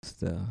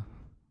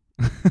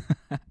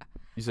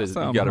You said you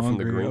got it from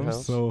the greenhouse?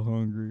 I'm so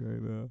hungry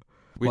right now.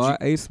 I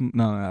ate some.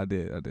 No, I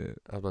did. I was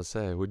about to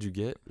say, what'd you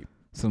get?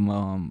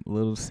 Some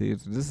Little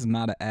Caesars. This is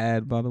not an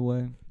ad, by the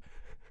way.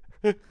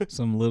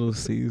 Some Little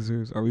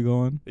Caesars. Are we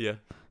going? Yeah.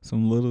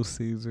 Some Little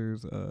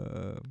Caesars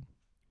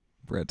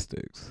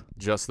breadsticks.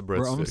 Just the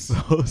breadsticks.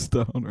 Bro, I'm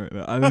so stoned right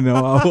now. I didn't know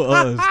I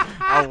was.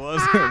 I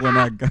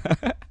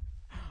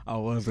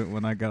wasn't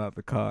when I got out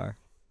the car.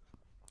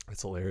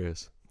 That's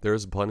hilarious.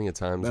 There's plenty of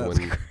times when,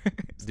 crazy.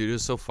 Dude,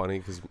 it's so funny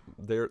because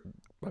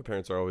my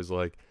parents are always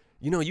like,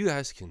 you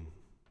guys can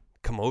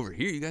come over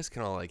here. You guys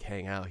can all like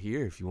hang out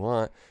here if you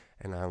want.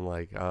 And I'm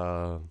like,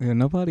 yeah,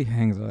 nobody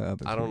hangs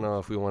out at I don't know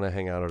if we want to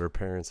hang out at our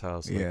parents'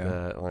 house like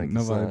that. Like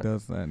nobody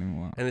does that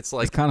anymore. And it's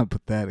like, it's kind of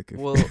pathetic.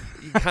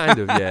 Kind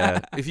of,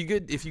 yeah. If you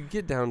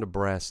get down to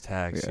brass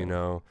tacks,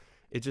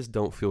 it just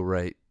don't feel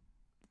right.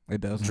 It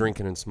doesn't.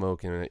 Drinking and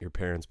smoking at your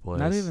parents' place.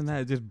 Not even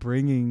that. Just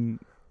bringing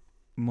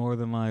more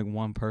than like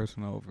one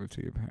person over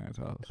to your parents'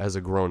 house as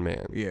a grown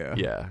man.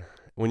 Yeah.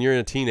 When you're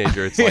a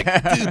teenager, it's like,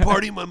 dude,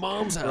 party at my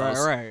mom's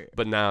house. Right.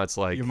 But now it's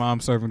like your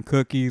mom serving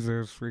cookies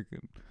or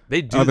freaking.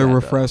 They do other that,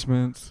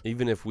 refreshments.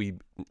 Even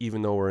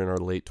though we're in our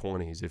late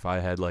 20s, if I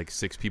had like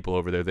 6 people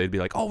over there, they'd be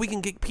like, "Oh, we can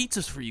get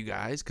pizzas for you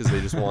guys," because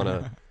they just want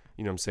to,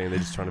 you know what I'm saying? They're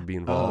just trying to be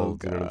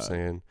involved. You know what I'm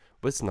saying?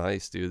 But it's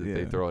nice, dude, that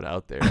they throw it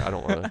out there. I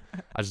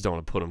just don't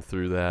want to put them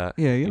through that.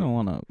 Yeah, you don't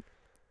want to.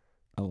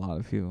 A lot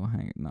of people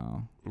hang.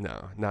 No,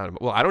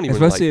 not. Well, I don't even.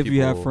 Especially like if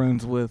you have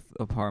friends with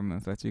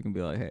apartments that you can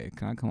be like, "Hey,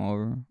 can I come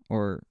over?"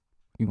 Or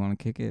you want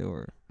to kick it,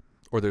 or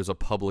there's a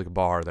public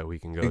bar that we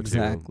can go to.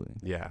 Exactly.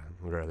 Yeah,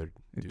 we'd rather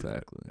do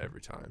that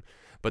every time.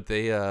 But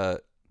they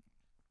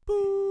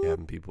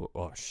having people.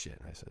 Oh shit!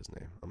 I said his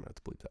name. I'm gonna have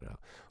to bleep that out.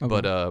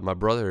 Okay. But my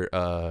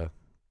brother,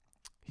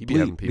 he be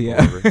having people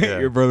over. Yeah.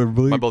 Your brother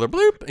Bleep. My brother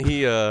Bloop.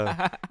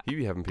 He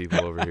be having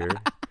people over here.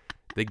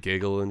 They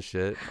giggle and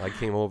shit. I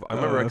came over. I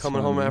remember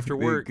coming home after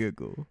work,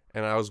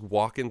 and I was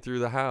walking through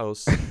the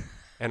house,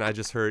 and I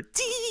just heard,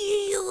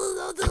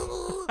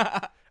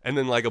 and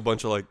then like a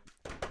bunch of like,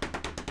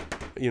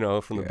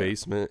 from the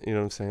basement. You know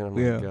what I'm saying? I'm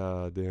like,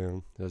 God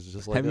damn, that's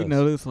just like. Have you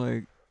noticed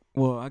like?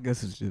 Well, I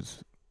guess it's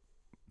just.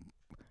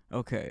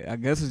 Okay, I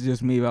guess it's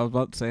just me. But I was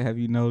about to say, have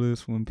you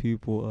noticed when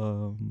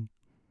people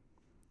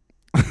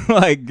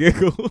like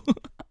giggle,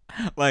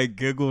 like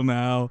giggle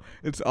now?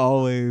 It's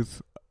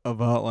always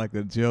about like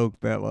a joke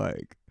that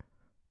like.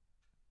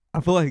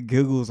 I feel like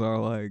giggles are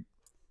like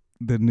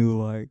the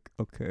new like.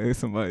 Okay,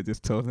 somebody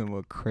just told him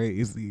a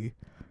crazy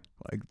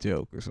like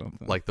joke or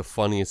something. Like the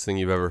funniest thing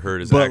you've ever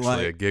heard is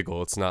actually a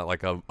giggle. It's not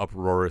like a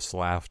uproarious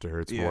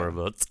laughter. It's more of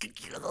a.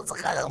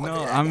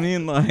 No, I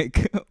mean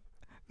like.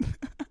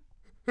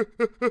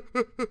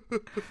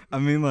 I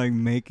mean, like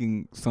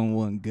making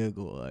someone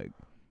giggle. Like,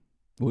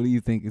 what do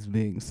you think is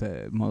being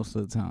said most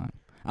of the time?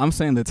 I'm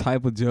saying the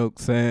type of joke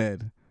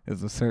said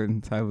is a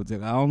certain type of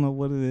joke. I don't know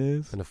what it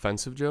is. An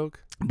offensive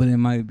joke? But it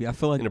might be. I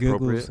feel like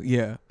inappropriate. Giggles.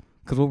 Yeah.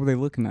 Because what were they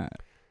looking at?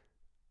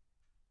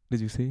 Did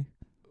you see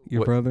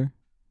your brother?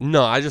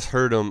 No, I just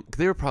heard them.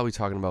 They were probably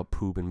talking about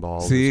poop and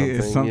balls. See,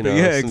 or something. It's something.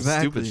 Yeah, some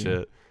exactly. Stupid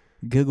shit.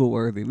 Giggle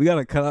worthy. We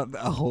gotta cut out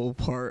that whole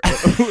part.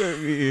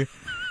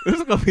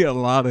 There's gonna be a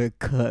lot of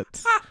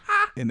cuts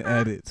and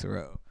edits,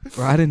 bro.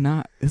 Bro, I did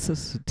not. It's a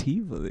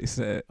sativa, they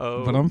said.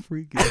 Oh. But I'm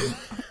freaking.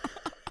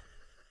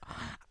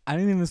 I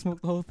didn't even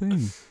smoke the whole thing.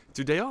 It's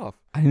your day off.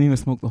 I didn't even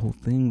smoke the whole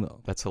thing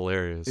though. That's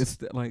hilarious. It's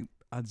like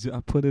I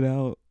put it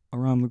out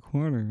around the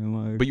corner and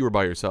like. But you were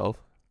by yourself.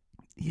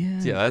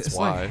 Yeah. Yeah, that's it's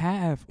why. Like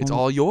half. It's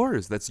all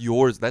yours. That's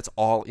yours. That's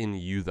all in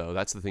you though.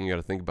 That's the thing you got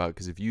to think about.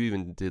 Because if you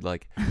even did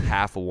like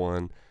half of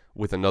one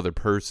with another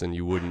person,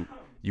 you wouldn't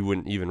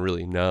even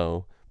really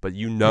know. But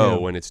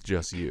when it's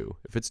just you.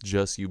 If it's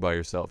just you by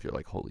yourself, you're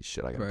like, holy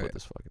shit, I gotta put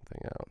this fucking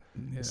thing out.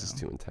 Yeah. This is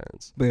too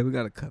intense. But we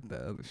gotta cut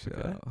that other shit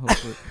out.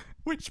 Hopefully.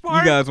 Which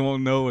part? You guys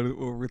won't know what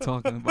we're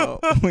talking about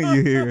when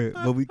you hear it.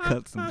 But we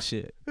cut some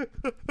shit.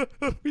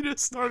 We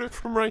just started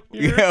from right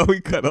here. Yeah, we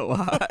cut a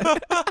lot.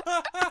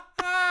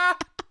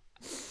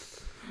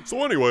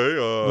 So anyway,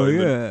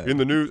 in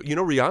the news,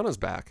 Rihanna's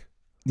back.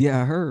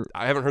 Yeah, I heard.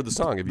 I haven't heard the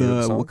song. Have you heard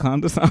the song?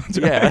 Wakanda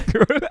soundtrack.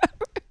 Yeah.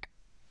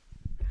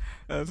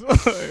 That's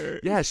what I heard.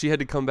 Yeah, she had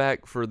to come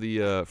back for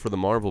the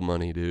Marvel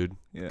money, dude.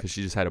 Yeah. Because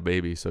she just had a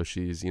baby, so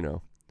she's Wait,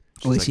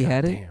 like, she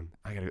had it? Damn,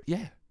 I gotta.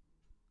 Yeah.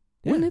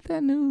 When did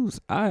that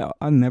news? I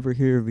never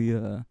hear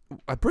the.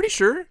 I'm pretty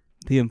sure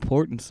the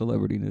important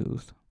celebrity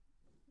news.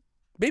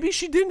 Maybe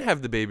she didn't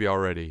have the baby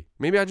already.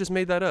 Maybe I just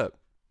made that up.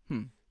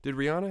 Did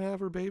Rihanna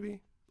have her baby?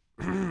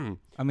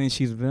 I mean,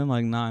 she's been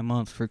like 9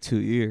 months for 2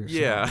 years.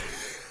 Yeah.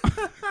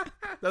 So.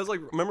 That was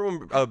like, remember when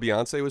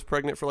Beyonce was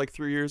pregnant for like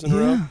 3 years in a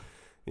row?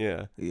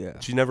 Yeah. Yeah.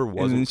 She never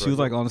wasn't. And she was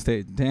like on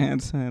stage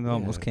dancing,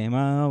 almost came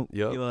out.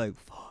 Yep. You're like,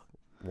 fuck.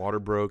 Water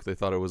broke. They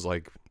thought it was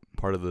like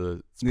part of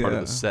the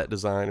set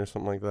design or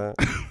something like that.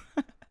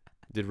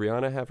 Did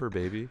Rihanna have her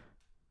baby?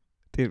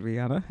 Did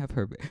Rihanna have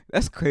her baby?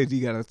 That's crazy.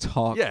 You gotta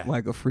talk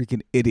like a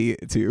freaking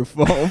idiot to your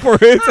phone for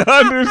it to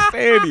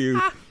understand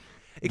you.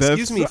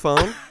 Excuse me,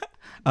 phone.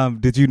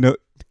 Did you know?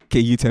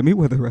 Can you tell me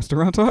where the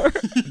restaurants are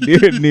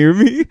near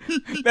me?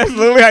 That's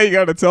literally how you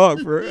gotta talk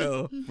for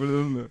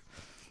real.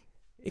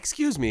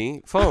 Excuse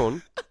me,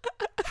 phone.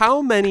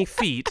 How many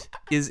feet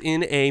is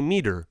in a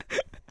meter?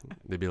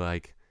 They'd be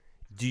like,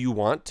 do you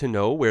want to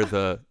know where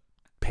the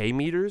pay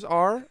meters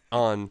are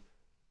on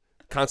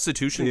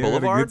Constitution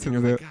Boulevard? And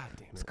you're like, God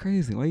damn it. It's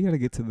crazy. Why you gotta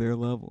get to their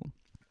level?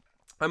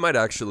 I might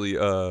actually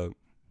to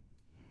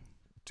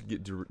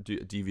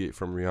deviate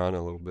from Rihanna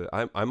a little bit.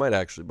 I might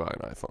actually buy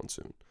an iPhone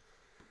soon.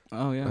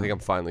 Oh yeah. I think I'm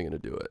finally gonna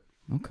do it.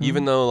 Okay.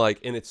 Even though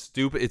and it's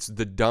stupid. It's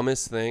the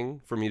dumbest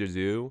thing for me to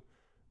do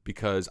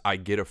because I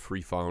get a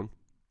free phone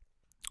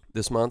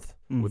this month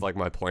with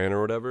my plan or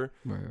whatever.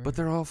 Right. But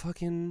they're all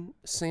fucking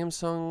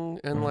Samsung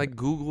and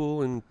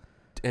Google and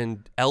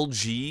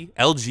LG.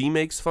 LG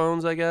makes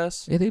phones, I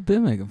guess. Yeah, they've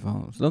been making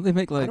phones. Don't they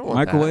make don't want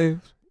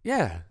microwaves?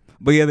 Yeah.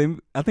 But yeah,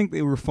 I think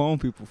they were phone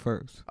people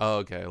first. Oh,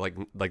 okay. Like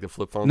the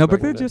flip phones. No,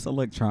 but they're just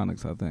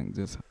electronics. I think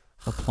just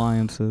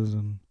appliances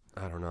and.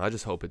 I don't know. I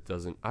just hope it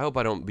doesn't. I hope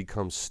I don't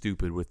become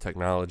stupid with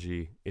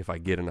technology if I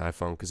get an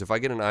iPhone. Because if I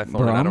get an iPhone,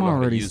 Bro, and I don't I'm know how to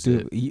already use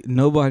stupid. it.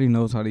 Nobody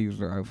knows how to use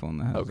their iPhone.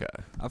 That has Okay.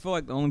 it. I feel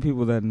like the only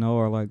people that know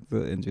are like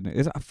the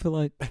engineers. I feel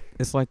like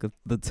it's like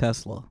the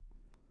Tesla.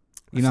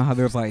 You know how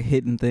there's like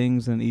hidden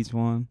things in each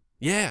one.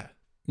 Yeah.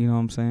 You know what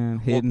I'm saying?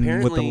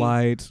 Hidden with the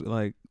lights,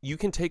 like you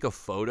can take a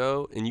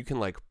photo and you can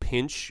like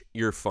pinch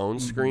your phone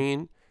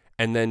screen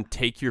and then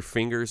take your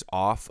fingers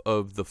off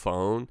of the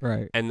phone,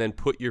 right? And then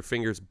put your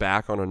fingers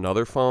back on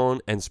another phone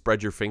and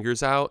spread your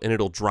fingers out, and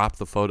it'll drop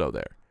the photo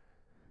there.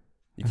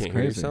 You That's can't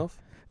crazy. hear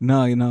yourself?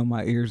 No,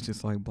 my ear's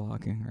just like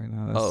blocking right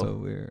now. That's so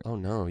weird. Oh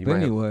no, you but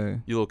might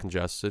anyway, you a little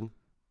congested.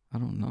 I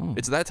don't know.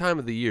 It's that time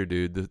of the year,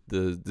 dude.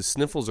 The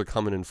sniffles are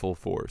coming in full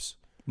force.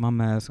 My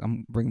mask.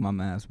 I'm bringing my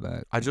mask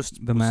back.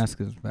 The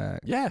mask is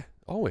back. Yeah,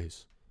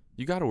 always.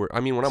 You gotta wear. I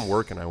mean, when I'm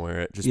working, I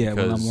wear it just because.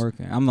 Yeah, when I'm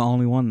working, I'm the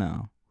only one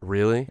now.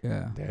 Really?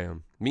 Yeah.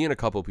 Damn. Me and a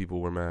couple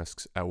people wear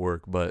masks at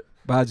work, but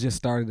I just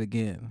started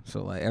again,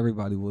 so like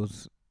everybody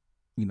was,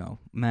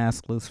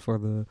 maskless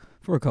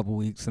for a couple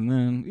weeks, and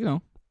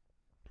then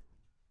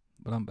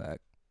but I'm back.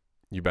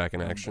 You back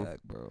in action, back,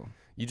 bro.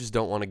 You just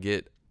don't want to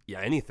get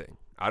anything.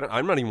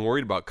 I'm not even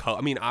worried about COVID.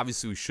 I mean,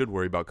 obviously we should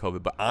worry about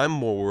COVID, but I'm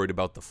more worried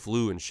about the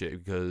flu and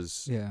shit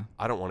because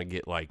I don't want to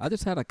get I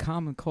just had a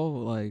common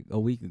cold like a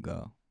week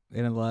ago,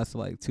 and it lasted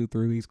like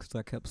 2-3 weeks because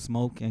I kept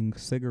smoking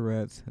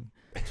cigarettes and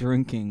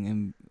drinking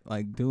and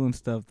like doing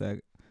stuff that.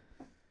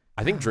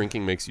 I think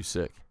drinking makes you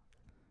sick.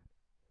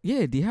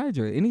 Yeah,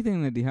 dehydrate.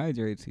 Anything that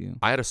dehydrates you.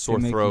 I had a sore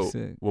throat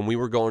when we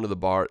were going to the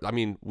bar. I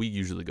mean, we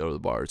usually go to the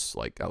bars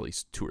like at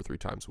least 2 or 3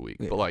 times a week,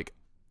 but like.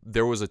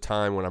 There was a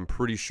time when I'm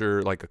pretty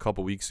sure like a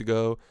couple weeks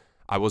ago,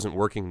 I wasn't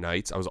working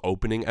nights. I was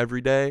opening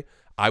every day.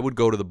 I would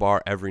go to the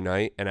bar every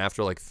night. And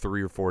after like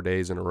 3 or 4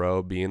 days in a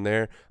row being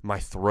there, my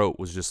throat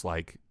was just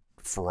like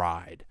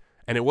fried.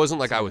 And it wasn't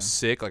like I was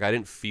sick. Like I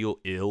didn't feel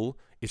ill.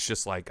 It's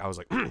just like I was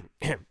like,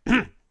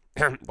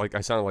 like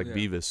I sounded like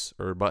Beavis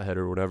or Butthead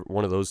or whatever.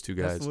 One of those two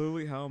guys. That's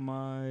literally how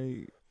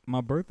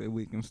my birthday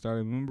weekend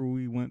started. Remember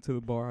we went to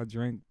the bar. I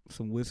drank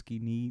some whiskey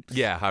neats.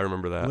 Yeah, I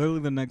remember that. Literally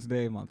the next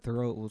day, my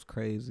throat was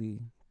crazy.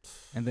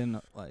 And then,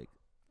 like,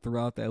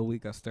 throughout that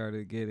week, I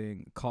started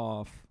getting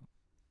cough,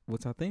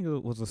 which I think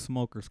it was a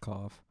smoker's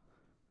cough.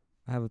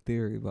 I have a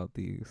theory about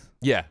these.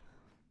 Yeah.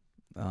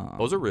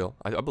 Those are real.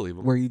 I believe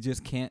them. Where you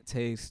just can't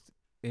taste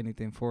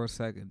anything for a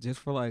second, just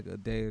for, like, a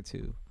day or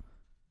two.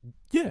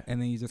 Yeah.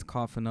 And then you just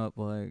coughing up,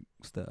 like,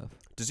 stuff.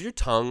 Does your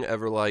tongue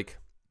ever, like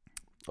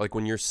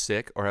when you're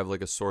sick or have,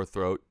 like, a sore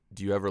throat,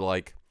 do you ever,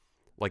 like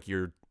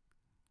you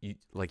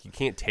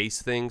can't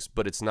taste things,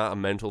 but it's not a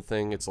mental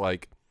thing? It's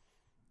like...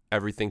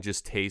 Everything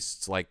just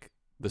tastes like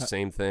the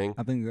same thing.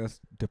 I think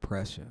that's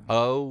depression.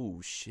 Oh,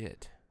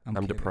 shit.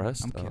 I'm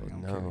depressed? I'm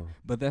kidding. No. Kidding.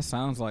 But that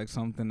sounds like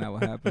something that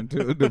would happen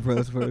to a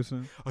depressed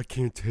person. I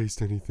can't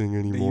taste anything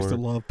anymore. They used to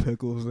love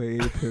pickles. They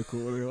ate a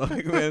pickle. They're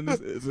like, man, this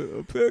is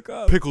a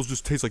pickle. Pickles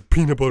just taste like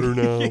peanut butter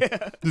now.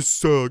 Yeah. This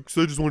sucks.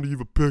 I just want to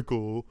eat a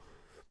pickle.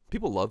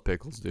 People love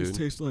pickles, dude. This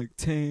tastes like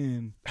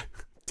tan.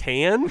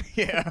 Tan?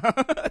 Yeah.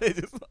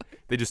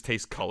 They just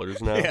taste colors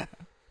now? Yeah.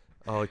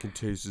 All I can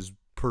taste is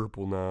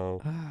purple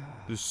now.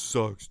 This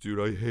sucks, dude.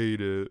 I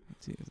hate it.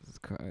 Jesus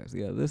Christ.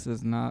 Yeah, this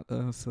is not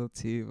a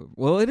sativa.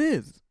 Well, it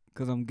is,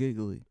 because I'm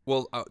giggly.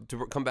 Well,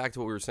 to come back to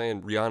what we were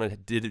saying,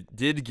 Rihanna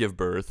did give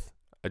birth,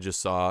 I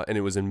just saw, and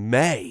it was in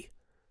May.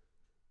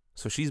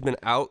 So she's been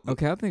out.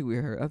 Okay, I think we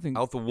heard.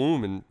 Out the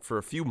womb for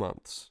a few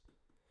months.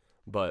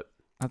 But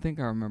I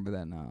think I remember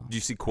that now. Do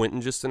you see Quentin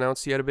just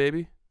announced he had a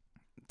baby?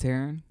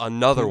 Taryn?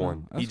 Another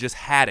one. He just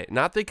had it.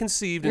 Not they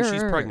conceived and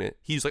she's pregnant.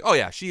 He's like, oh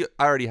yeah,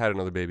 I already had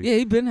another baby. Yeah,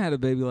 he been had a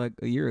baby like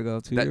a year ago,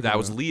 2 years ago. That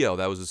was Leo.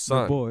 That was his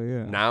son. The boy,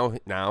 yeah.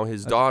 Now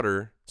his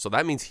daughter. So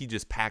that means he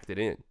just packed it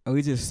in. Oh,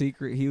 he just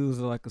secret. He was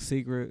like a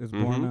secret. Is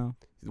born now.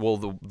 Well,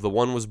 the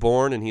one was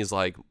born, and he's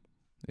like,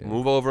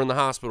 move over in the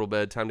hospital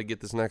bed. Time to get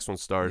this next one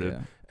started. Yeah.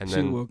 And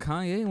then well,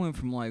 Kanye went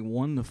from like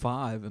 1 to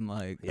 5 in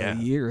like a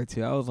year or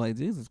two. I was like,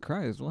 Jesus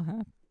Christ, what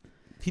happened?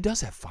 He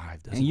does have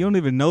 5, doesn't he? And you don't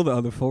even know the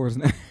other 4's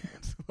names.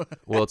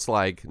 Well, it's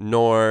like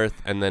North,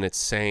 and then it's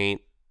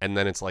Saint, and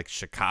then it's like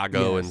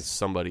Chicago and Yes.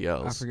 somebody I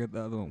else. forget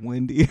the other one.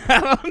 Wendy. I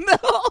don't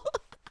know.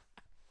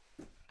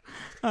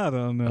 I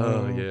don't know.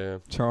 Oh yeah.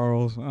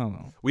 Charles. I don't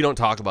know. We don't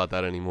talk about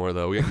that anymore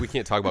though. We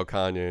can't talk about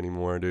Kanye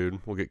anymore, dude.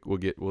 We'll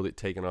get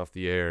taken off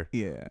the air.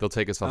 Yeah. They'll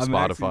take us off I've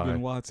actually Spotify.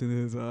 been watching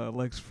his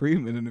Lex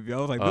Friedman interview. I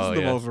was like, this is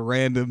the yeah. most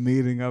random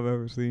meeting I've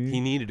ever seen. He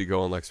needed to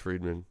go on Lex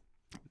Friedman.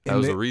 That And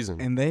was they- the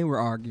reason. And they were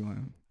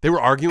arguing. They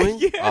were arguing?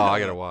 Yeah. Oh, I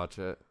gotta watch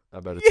it. I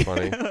bet it's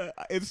funny.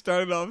 It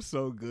started off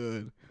so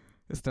good.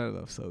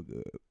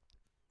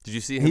 Did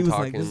you see him He was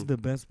talking? like, this is the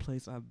best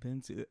place I've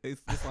been to.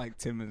 It's just like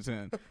 10 minutes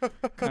in.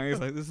 Kanye's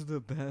like, this is the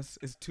best.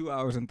 It's 2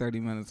 hours and 30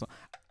 minutes.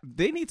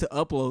 They need to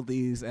upload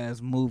these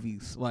as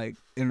movies, like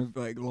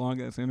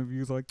long ass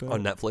interviews like that.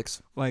 On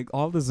Netflix? Like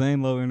all the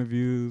Zane Lowe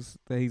interviews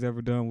that he's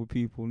ever done with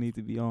people need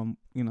to be on,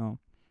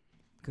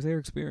 because they're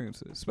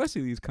experiences,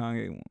 especially these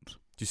Kanye ones.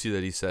 Did you see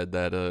that he said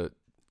that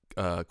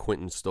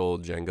Quentin stole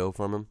Django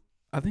from him?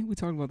 I think we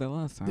talked about that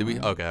last time. Did we?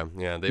 right? Okay,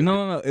 yeah.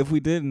 No. If we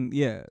didn't,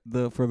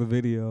 for the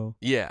video,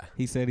 Yeah.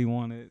 he said he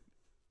wanted,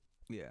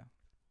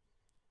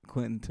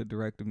 Quentin to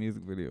direct a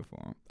music video for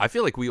him. I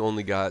feel like we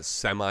only got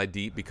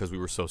semi-deep because we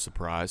were so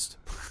surprised.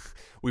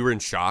 We were in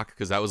shock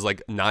because that was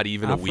like not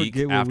even a week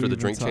forget what after we the even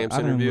Drink talked- Champs I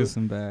didn't interview.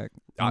 listen back.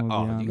 I'm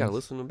gonna be You gotta honest.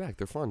 listen to them back.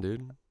 They're fun,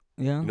 dude.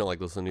 Yeah. You don't like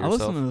listening to I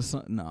yourself?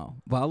 listened to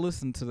but I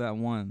listened to that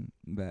one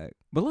back.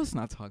 But let's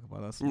not talk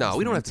about us. No,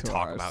 we don't have listening to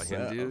talk about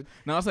him, ourselves. dude.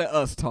 No, I said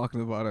us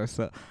talking about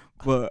ourselves,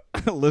 but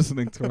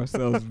listening to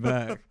ourselves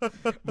back.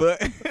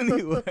 But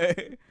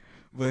anyway,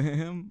 but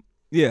him,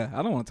 I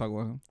don't want to talk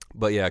about him.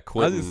 But yeah,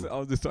 Quentin. I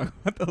was just talking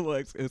about the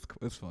Lex.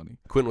 It's funny.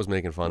 Quentin was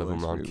making fun of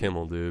Lex him on Friedman.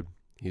 Kimmel, dude.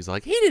 He's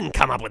like, he didn't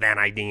come up with that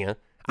idea.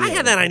 I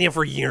had that idea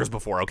for years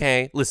before,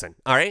 okay? Listen,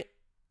 all right?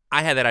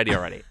 I had that idea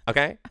already,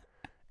 okay?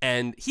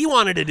 And he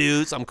wanted to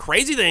do some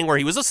crazy thing where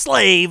he was a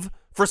slave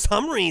for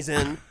some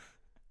reason,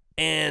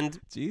 and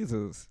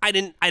Jesus. I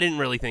didn't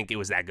really think it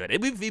was that good.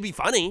 It'd be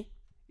funny.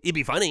 It'd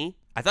be funny.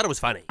 I thought it was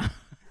funny.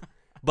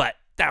 But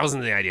that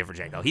wasn't the idea for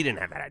Django. He didn't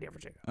have that idea for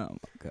Django. Oh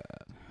my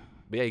God.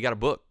 But yeah, he got a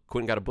book.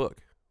 Quentin got a book.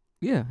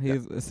 Yeah,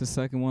 it's the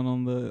second one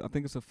on the. I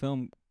think it's a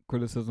film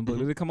criticism book. Mhm.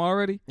 Did it come out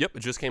already? Yep, it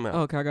just came out.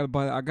 Oh, okay, I gotta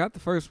buy it. I got the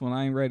first one.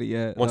 I ain't read it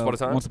yet. Once Upon a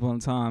Time? Once Upon a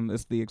Time.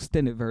 It's the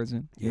extended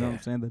version. You know what Yeah.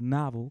 I'm saying? The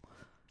novel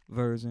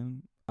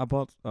version. I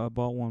bought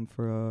one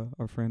for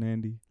our friend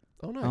Andy.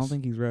 Oh, nice. I don't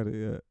think he's read it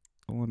yet.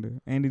 I wonder.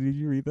 Andy, did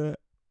you read that?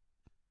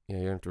 Yeah,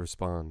 you have to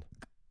respond.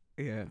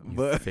 Yeah,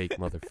 You fake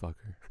motherfucker.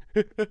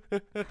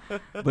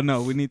 but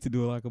no, we need to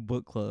do like a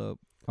book club.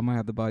 I might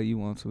have to buy you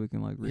one so we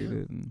can like read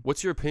it. And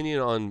What's your opinion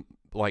on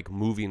like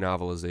movie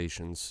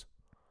novelizations?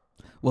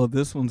 well,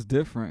 this one's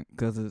different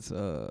because it's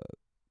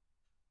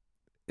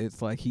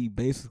like he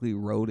basically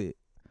wrote it.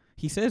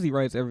 He says he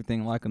writes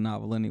everything like a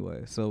novel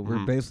anyway. So we're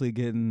Mhm. basically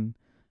getting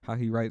how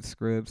he writes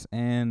scripts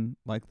and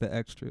like the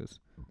extras.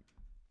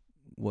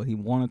 What he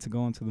wanted to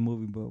go into the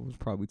movie, but was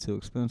probably too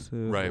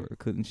expensive, Right. or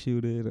couldn't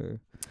shoot it,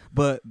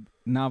 but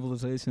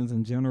novelizations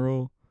in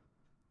general.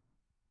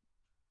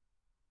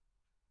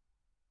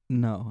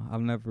 No,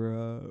 I've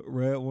never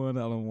read one.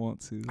 I don't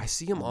want to. I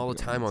see them all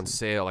the I don't time want on to.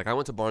 sale. Like I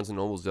went to Barnes and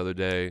Nobles the other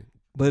day.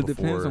 But it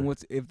depends on before-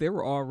 what's. If they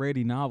were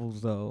already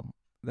novels, though,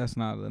 that's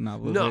not a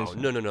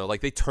novelization. No.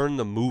 Like they turned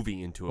the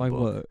movie into a Like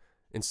book what?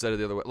 instead of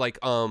the other way. Like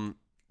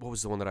what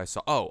was the one that I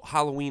saw? Oh,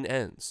 Halloween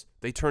Ends.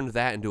 They turned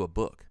that into a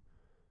book.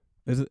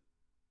 Is it?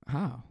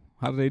 How?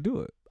 How do they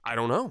do it? I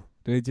don't know.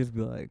 Do they just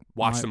be like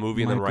Watch the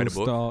movie and then write a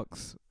book?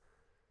 Stalks.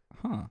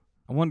 Huh.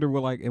 I wonder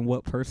in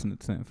what person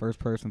it's in. First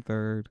person,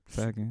 third,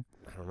 second.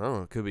 I don't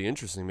know. It could be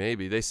interesting,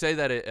 maybe. They say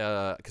that it,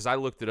 because I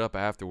looked it up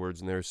afterwards,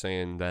 and they were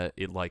saying that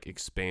it like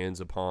expands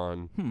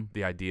upon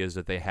the ideas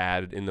that they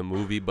had in the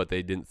movie, but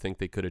they didn't think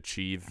they could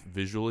achieve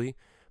visually.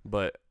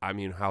 But I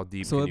mean, how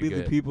deep? So can it'd you be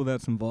get? the people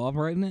that's involved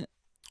writing it,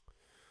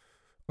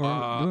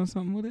 or doing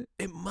something with it.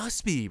 It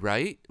must be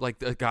right, like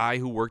the guy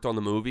who worked on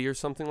the movie or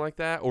something like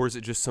that, or is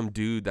it just some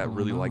dude that I don't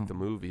really know. liked the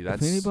movie?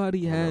 That's If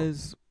anybody I don't know.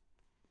 has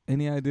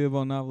any idea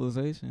about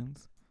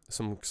novelizations,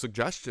 Some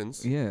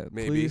suggestions. yeah,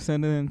 maybe. please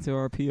send it into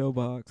our PO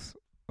box.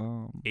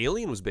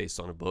 Alien was based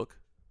on a book,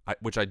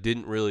 which I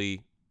didn't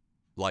really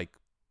like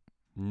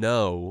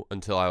know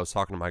until I was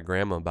talking to my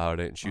grandma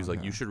about it, and she was like,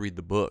 Okay. "You should read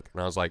the book,"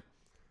 and I was like,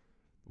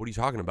 "What are you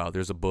talking about?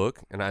 There's a book,"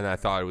 and I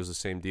thought it was the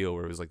same deal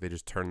where it was like they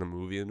just turned the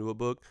movie into a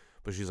book,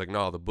 but she's like,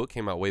 "No, the book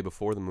came out way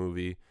before the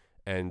movie,"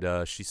 and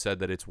she said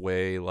that it's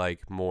way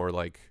like more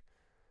like,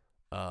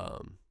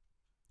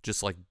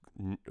 just like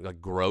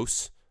like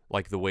gross,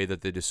 like the way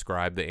that they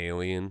describe the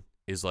alien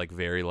is like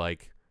very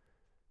like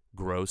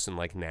gross and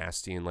like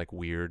nasty and like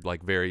weird,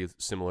 like very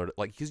similar to,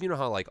 like, because you know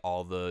how like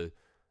all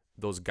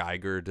those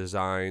Geiger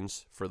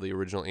designs for the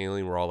original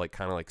Alien were all like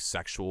kind of like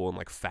sexual and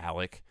like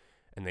phallic,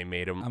 and they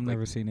made them. I've like,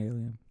 never seen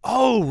Alien.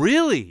 Oh,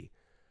 really?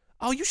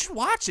 Oh, you should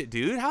watch it,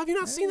 dude. How have you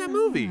not seen that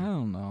movie? I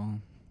don't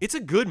know. It's a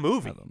good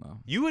movie. I don't know.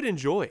 You would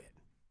enjoy it.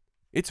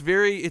 It's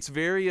very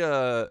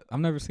I've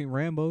never seen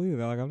Rambo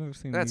either. Like I've never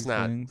seen that's these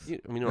not. things.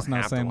 I mean, you It's don't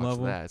not have to same watch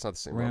level. that. It's not the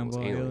same Rambo,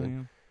 level as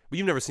Alien. But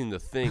you've never seen The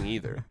Thing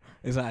either.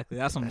 Exactly.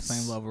 That's on the same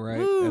That's- level, right?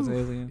 Woo. As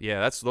Alien.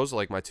 Yeah, those are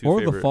like my two Or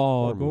favorite The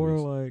Fog, horror or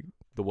movies. like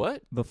The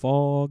what? The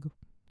Fog,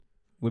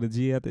 with a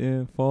G at the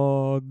end.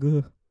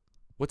 Fog.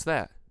 What's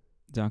that?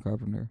 John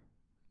Carpenter.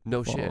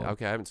 No Fog. shit.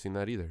 Okay, I haven't seen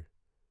that either.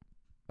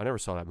 I never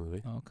saw that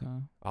movie. Okay.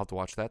 I'll have to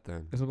watch that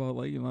then. It's about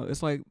like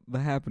it's like The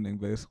Happening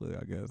basically.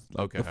 I guess.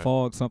 Like Okay. The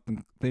fog.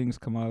 Things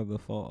come out of the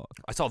fog.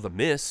 I saw The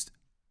Mist.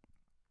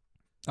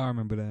 I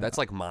remember that. That's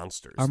like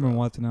monsters. I remember though.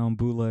 watching that on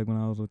bootleg when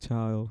I was a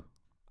child.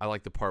 I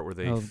like the part where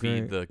they That was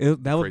feed great. the.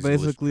 That was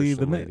crazy basically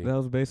the Christian mist. lady. That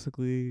was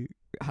basically.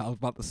 I was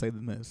about to say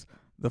The Mist.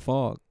 The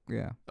Fog.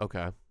 Yeah.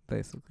 Okay,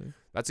 Basically.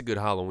 that's a good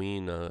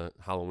Halloween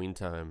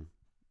time.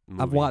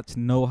 Movie. I've watched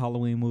no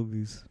Halloween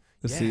movies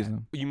this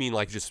season. You mean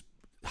like just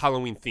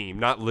Halloween theme,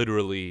 not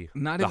literally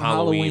Not the even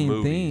Halloween theme,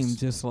 movies.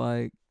 just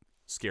like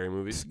Scary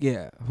movies?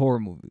 horror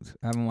movies.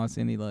 I haven't watched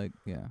any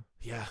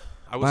Yeah.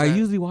 But I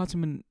usually watch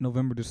them in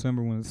November,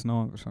 December when it's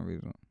snowing for some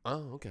reason.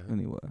 Oh, okay.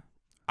 Anyway,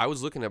 I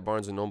was looking at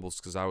Barnes and Nobles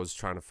because I was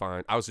trying to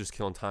find. I was just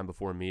killing time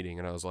before a meeting,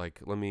 and I was like,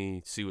 "Let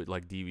me see what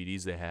like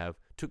DVDs they have."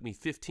 Took me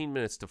 15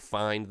 minutes to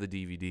find the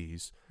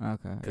DVDs.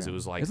 okay, Because it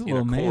was like it's a in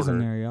little maze in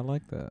corner. there. I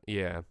like that.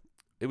 Yeah,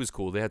 it was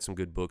cool. They had some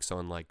good books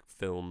on like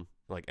film,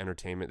 like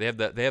entertainment. They have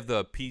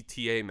the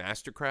PTA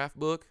Mastercraft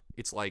book.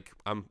 It's like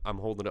I'm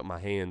holding up my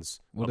hands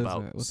What is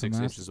about that? What's a 6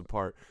 inches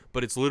apart,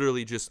 but it's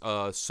literally just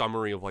a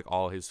summary of like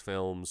all his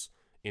films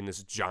in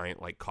this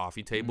giant like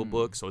coffee table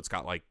book. So it's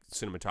got like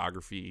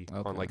cinematography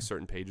on like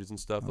certain pages and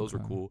stuff. Those were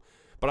cool.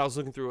 But I was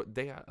looking through it.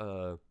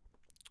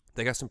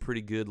 They got some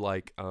pretty good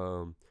like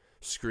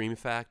Scream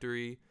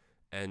Factory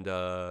and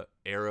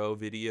Arrow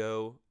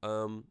Video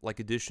like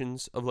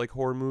editions of like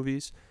horror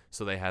movies.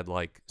 So they had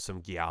like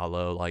some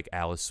Giallo, like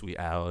Alice Sweet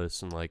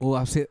Alice, and like Oh,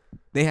 I've seen.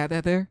 They had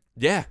that there.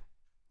 yeah.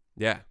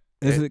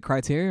 Is it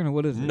Criterion or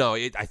what is it? No,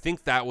 I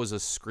think that was a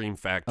Scream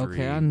Factory.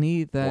 Okay, I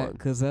need that one.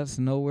 because that's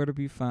nowhere to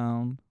be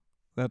found.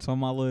 That's on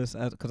my list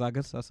because I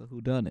guess that's a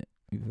whodunit.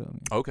 You feel me?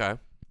 Okay.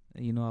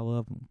 And you know I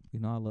love them. You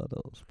know I love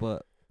those.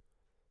 But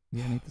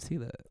yeah, I need to see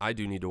that I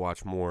do need to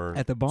watch more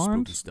at the spooky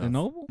Barnes stuff. and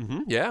Noble.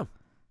 Yeah.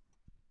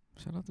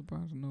 Shout out to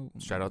Barnes and Noble.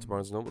 Shout out to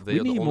Barnes and Noble. They We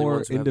are the need only more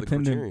ones who have the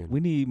independent. Criterion. We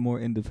need more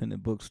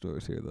independent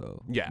bookstores here,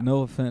 though. Yeah.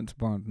 No offense,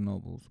 Barnes and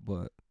Nobles,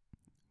 but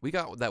We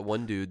got that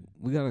one dude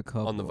we got a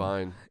couple on the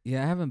Vine.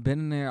 Yeah, I haven't been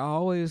in there. I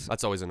always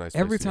That's always a nice.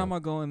 every place to time go. I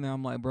go in there,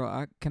 I'm like,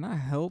 bro, can I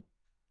help?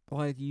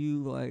 Like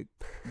you, like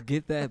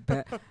get that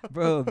back,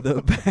 bro.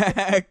 The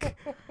back,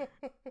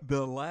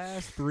 the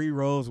last 3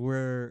 rows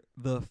where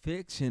the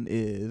fiction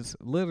is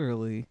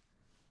literally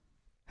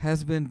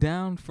has been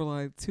down for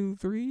like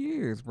 2-3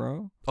 years,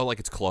 bro. Oh, like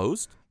it's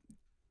closed?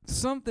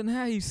 Something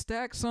he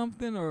stacked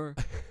something or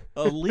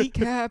a leak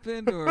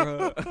happened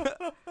or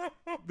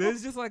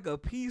there's just like a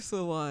piece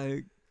of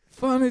like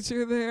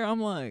furniture there.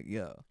 I'm like,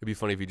 yo. It'd be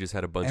funny if you just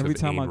had a bunch Every of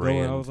time Ayn I go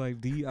Rand.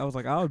 in, I was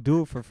like, I'll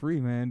do it for free,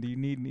 man. Do you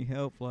need any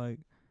help like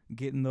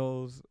getting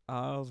those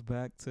aisles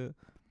back to?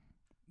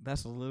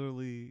 That's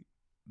literally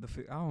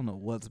I don't know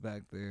what's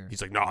back there.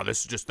 He's like, no,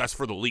 that's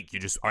for the leak.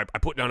 I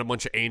put down a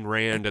bunch of Ayn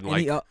Rand and And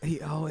like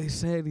he always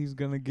said he's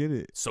gonna get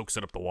it. soaks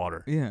it up the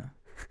water. Yeah,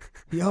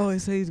 he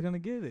always said he's gonna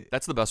get it.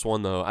 That's the best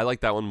one though. I like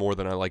that one more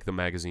than I like the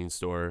magazine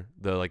store,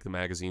 the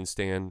magazine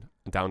stand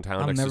downtown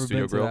I've next to never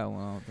Studio been to Grill. that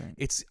one. I don't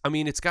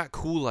think It's got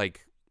cool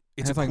like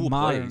it's a has cool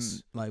modern,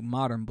 place. like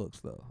modern books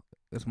though.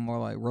 It's more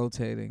like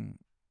rotating.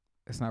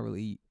 It's not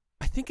really.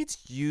 I think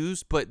it's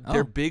used, but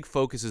their big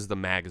focus is the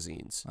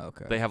magazines.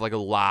 Okay. They have like a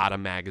lot of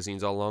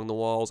magazines all along the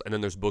walls, and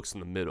then there's books in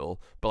the middle.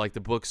 But like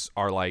the books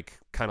are like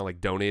kind of like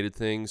donated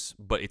things,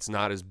 but it's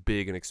not as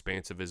big and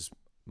expansive as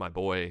my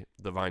boy,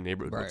 the Vine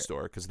Neighborhood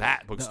Bookstore, because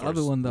that bookstore. The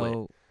other one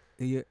though,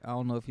 I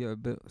don't know if you ever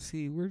been.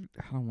 See,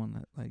 I don't want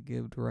to like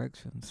give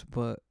directions,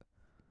 but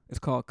it's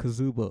called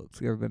Kazoo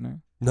Books. You ever been there?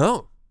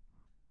 No.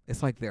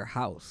 It's like their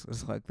house.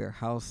 It's like their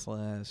house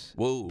 /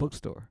 Whoa.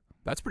 bookstore.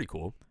 That's pretty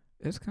cool.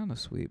 It's kind of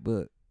sweet,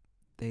 but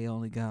they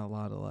only got a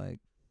lot of like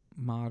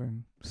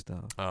modern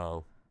stuff.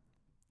 Oh.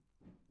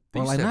 They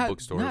Or used like to have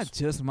bookstores. not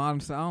just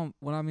modern stuff.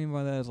 What I mean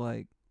by that is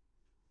like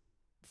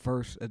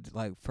first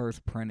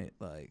printed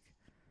like.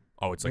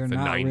 Oh, it's like they're the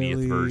not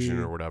 90th version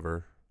really- or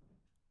whatever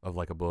of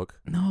like a book.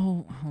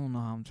 No, I don't know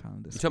how I'm trying to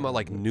You describe. talking about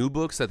like it. new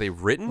books that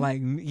they've written?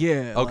 Like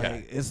okay,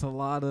 Okay. it's a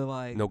lot of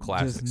like No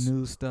classics. just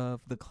new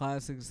stuff. The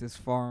classics is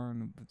far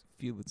and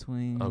few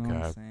between. You know what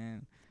I'm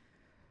saying?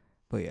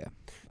 But yeah,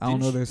 I don't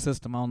know their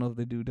system. I don't know if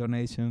they do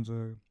donations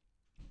or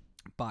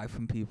buy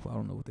from people. I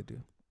don't know what they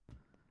do.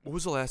 What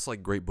was the last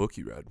like great book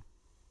you read?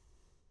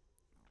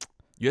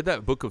 You had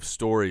that book of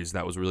stories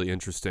that was really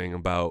interesting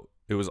about.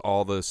 It was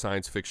all the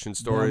science fiction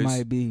stories. That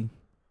might be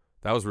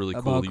That was really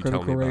cool. about You tell me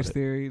critical about race it.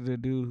 theory. The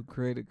dude who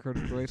created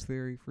critical race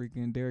theory,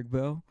 freaking Derek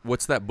Bell.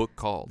 What's that book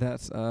called?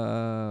 That's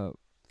fuck.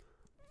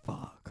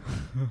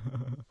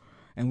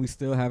 And we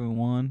still haven't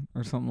won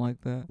or something like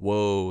that.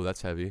 Whoa,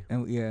 that's heavy.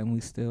 And and we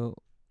still.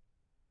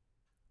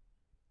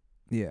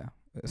 Yeah,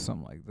 it's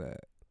something like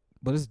that.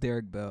 But it's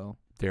Derek Bell.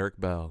 Derek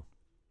Bell.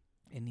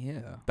 And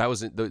yeah, That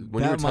was when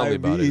you were telling me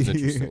about it. It was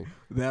interesting.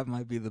 That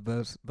might be the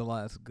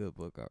last good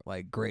book,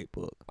 like great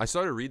book. I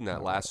started reading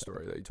that last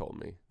story that you told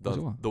me. Which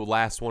one? The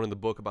last one in the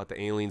book about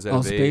the aliens that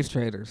invade. Space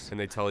traders. And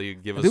they tell you,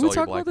 give us Did all we your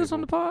talk black about this people.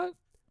 on the pod?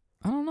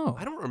 I don't know.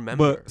 I don't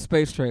remember. But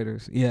space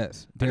traders,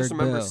 yes. I just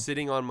remember Bell.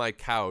 sitting on my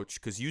couch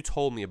because you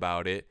told me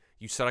about it.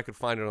 You said I could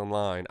find it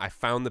online. I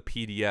found the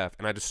PDF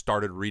and I just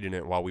started reading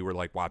it while we were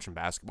like watching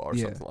basketball or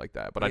something like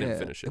that. But I didn't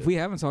finish it. If we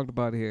haven't talked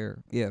about it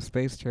here,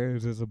 Space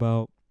Traders is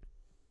about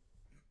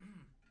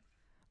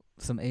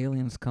some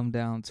aliens come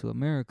down to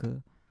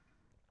America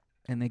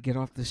and they get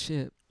off the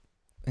ship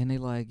and they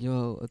like,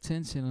 yo,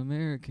 attention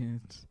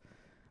Americans.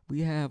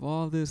 We have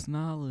all this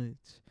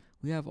knowledge.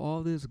 We have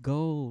all this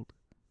gold.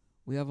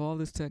 We have all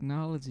this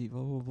technology,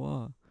 blah, blah,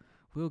 blah.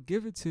 We'll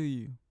give it to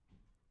you.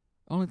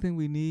 Only thing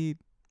we need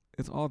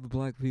is all the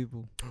black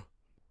people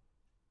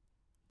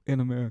in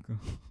America.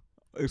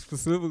 It's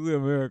specifically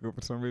America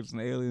for some reason.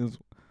 Aliens,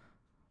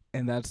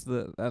 and that's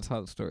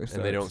how the story starts.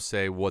 And they don't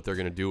say what they're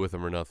gonna do with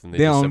them or nothing. They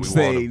don't just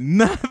say say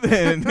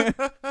nothing.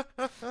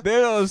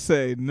 They don't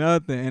say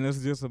nothing, and it's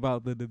just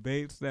about the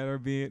debates that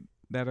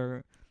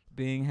are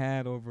being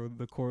had over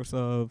the course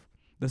of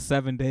the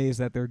 7 days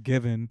that they're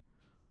given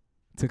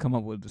to come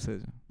up with a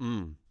decision.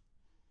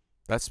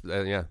 That's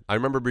yeah. I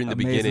remember reading the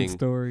Amazing beginning.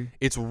 Story.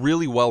 It's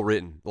really well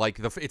written. Like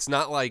it's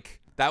not like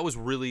that was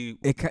really.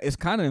 It's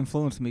kind of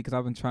influenced me because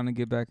I've been trying to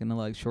get back into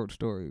like short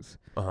stories,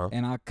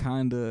 and I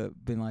kind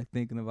of been like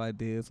thinking of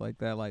ideas like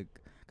that, like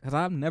because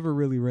I've never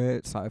really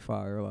read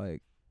sci-fi or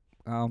like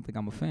I don't think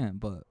I'm a fan,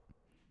 but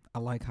I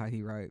like how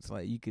he writes.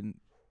 Like you can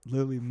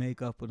literally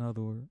make up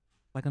another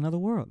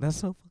world. That's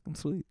so fucking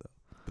sweet though.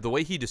 But the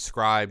way he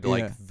described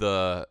like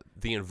the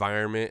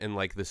environment and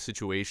like the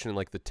situation and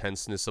like the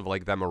tenseness of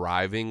like them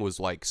arriving was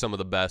like some of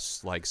the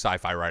best like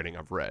sci-fi writing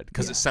I've read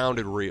because it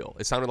sounded real.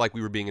 It sounded like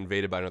we were being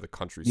invaded by another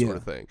country sort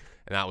of thing,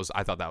 and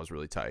I thought that was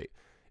really tight.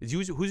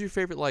 Who's your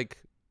favorite? Like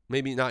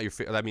maybe not your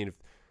I mean,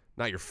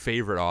 not your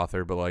favorite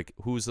author, but like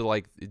who's the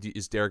like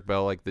is Derek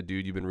Bell like the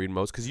dude you've been reading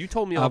most? Because you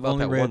told me all about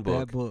that one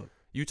book.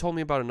 You told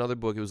me about another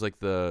book. It was like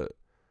it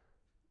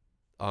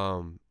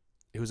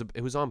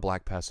was on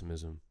Black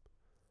pessimism.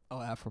 Oh,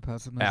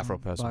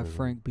 Afropessimism by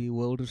Frank B.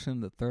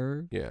 Wilderson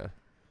III. Yeah,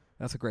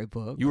 that's a great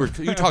book. You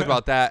talked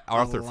about that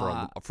author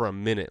for a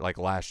minute, like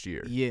last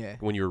year. Yeah,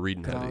 when you were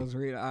reading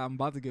heavy. I'm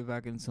about to get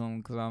back into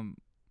him because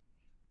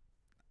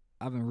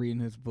I've been reading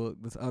his book,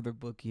 this other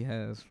book he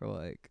has for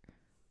like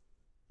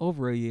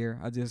over a year.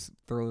 I just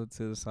throw it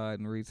to the side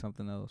and read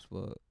something else,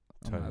 but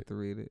I'm gonna have to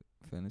read it,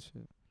 finish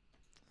it.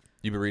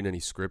 You been reading any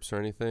scripts or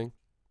anything?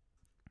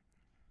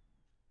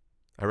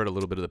 I read a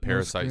little bit of the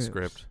Parasite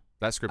script.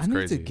 That script's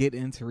crazy. I need to get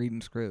into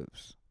reading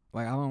scripts.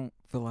 Like, I don't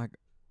feel like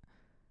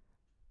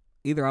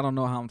either I don't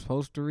know how I'm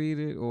supposed to read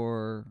it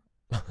or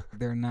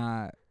they're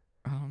not.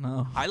 I don't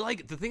know.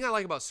 The thing I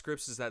like about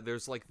scripts is that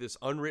there's like this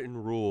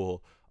unwritten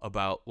rule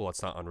about, well,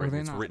 it's not unwritten.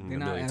 It's written a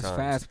million times. They're not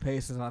as fast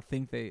paced as I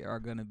think they are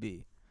going to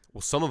be.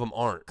 Well, some of them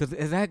aren't.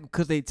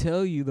 Because they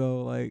tell you,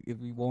 though, like, if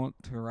you want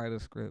to write a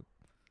script,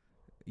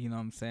 you know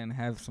what I'm saying,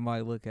 have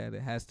somebody look at it,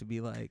 it has to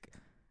be like,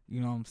 you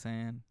know what I'm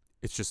saying?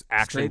 It's just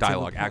action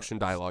dialogue.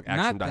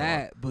 Not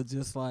that, but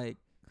just like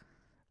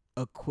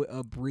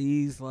a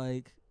breeze,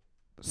 like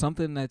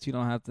something that you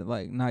don't have to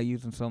like, not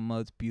using so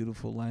much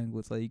beautiful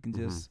language. Like you can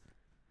just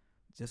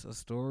a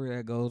story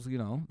that goes,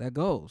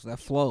 that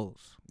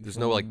flows. There's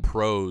no like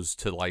prose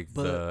to like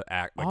the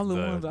act. Like all the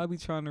ones I be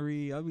trying to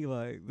read, I be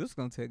like, this is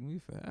gonna take me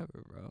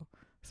forever, bro.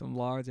 Some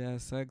large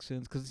ass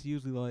sections, because it's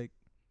usually like,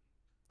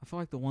 I feel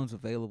like the ones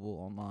available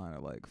online are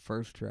like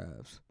first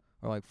drafts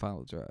or like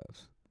final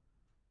drafts.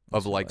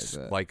 Of like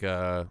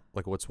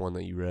what's one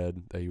that you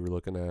read that you were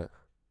looking at?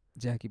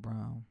 Jackie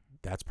Brown.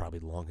 That's probably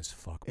long as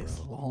fuck, bro. It's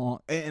long,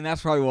 and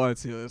that's probably why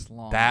too. It's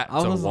long. That's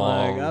a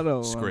long I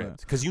don't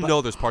script because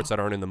know there's parts that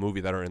aren't in the movie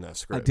that are in that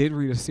script. I did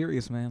read A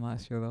Serious Man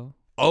last year though.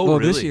 Oh,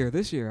 really?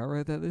 This year. I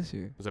read that this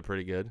year. Was that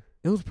pretty good?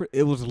 It was.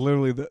 It was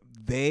literally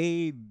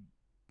they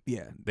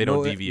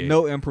don't deviate.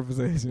 No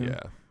improvisation. Yeah.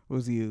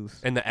 Was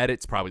used, and the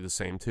edit's probably the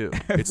same too.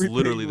 It's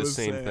literally the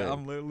same thing.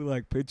 I'm literally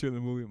like picturing the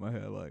movie in my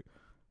head, like.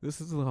 This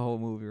is the whole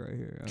movie right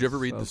here. Did you ever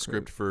read the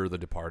script for The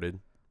Departed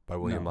by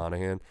William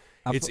Monahan?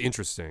 It's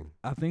interesting.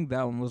 I think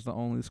that one was the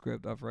only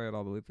script I've read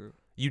all the way through.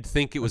 You'd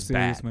think it was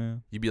bad.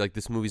 Man. You'd be like,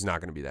 this movie's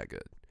not going to be that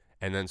good.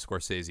 And then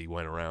Scorsese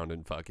went around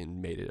and fucking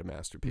made it a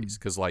masterpiece.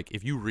 Because, like,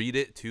 if you read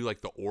it, too,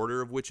 like, the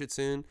order of which it's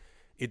in,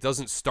 it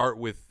doesn't start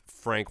with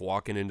Frank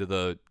walking into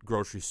the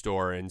grocery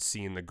store and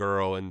seeing the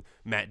girl and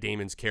Matt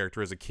Damon's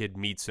character as a kid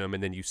meets him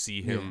and then you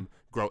see him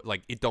grow.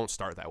 Like, it don't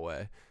start that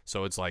way.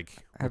 So it's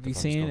like, have you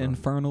seen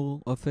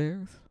Infernal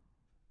Affairs?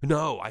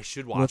 No, I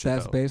should watch what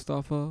that's based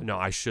off of? No,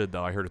 I should,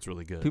 though. I heard it's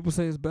really good. People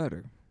say it's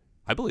better.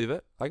 I believe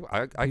it. I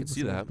can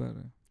see that.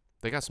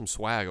 They got some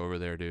swag over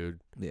there, dude.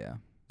 Yeah.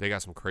 They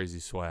got some crazy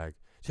swag.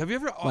 Have you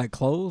ever... like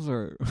clothes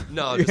or...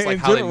 No, just like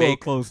how they make...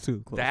 Clothes,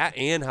 too. That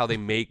and how they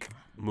make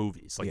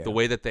movies. Like the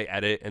way that they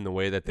edit and the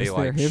way that they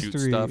like shoot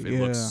stuff. It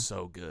looks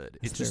so good.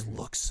 It just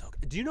looks so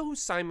good. Do you know who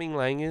Simon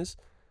Lang is?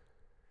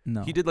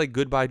 No. He did like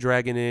Goodbye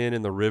Dragon Inn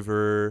and The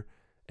River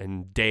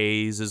and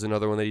Days is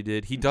another one that he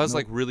did. He does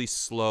like really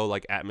slow,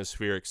 like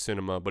atmospheric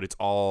cinema, but it's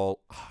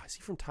all. Is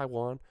he from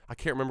Taiwan? I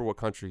can't remember what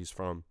country he's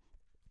from.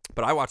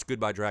 But I watched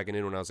Goodbye Dragon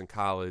Inn when I was in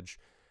college,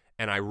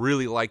 and I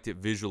really liked it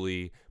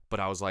visually. But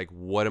I was like,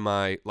 what am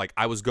I like?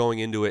 I was going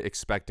into it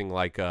expecting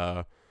like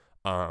a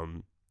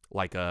Wong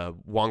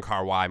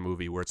Kar-wai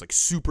movie where it's like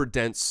super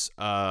dense,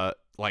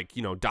 like,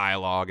 you know,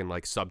 dialogue and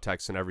like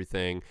subtext and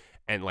everything,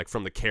 and like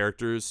from the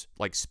characters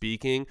like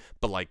speaking,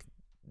 but like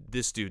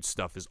this dude's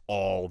stuff is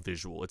all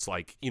visual. It's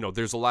like, you know,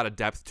 there's a lot of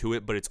depth to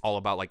it, but it's all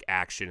about like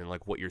action and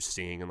like what you're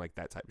seeing and like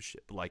that type of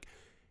shit. But like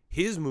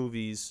his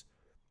movies,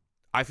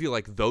 I feel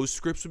like those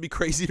scripts would be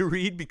crazy to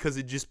read because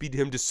it'd just be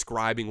him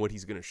describing what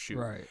he's gonna shoot.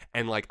 Right.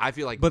 And like I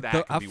feel like But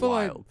that could be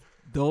wild.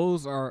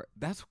 Like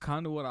that's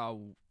kind of what I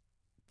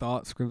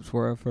thought scripts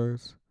were at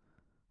first.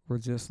 Were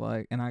just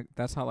like, and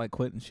that's how like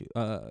Quentin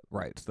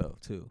writes stuff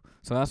too.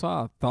 So that's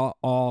why I thought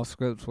all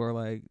scripts were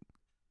like,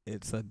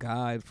 it's a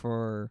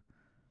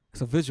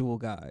visual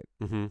guide,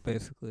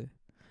 basically.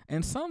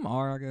 And some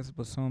are, I guess,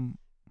 but some,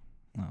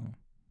 no.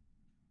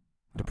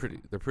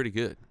 They're pretty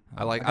good.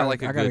 I like I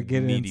gotta good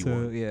get meaty into,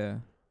 one. Yeah,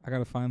 I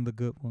gotta find the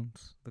good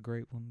ones, the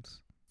great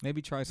ones.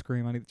 Maybe try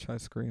Scream. I need to try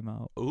Scream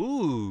out.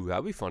 Ooh,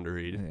 that'd be fun to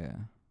read. Yeah.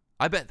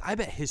 I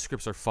bet his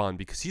scripts are fun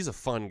because he's a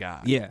fun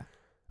guy. Yeah.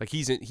 Like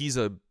he's a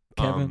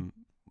Kevin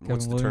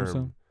what's the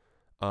Williamson?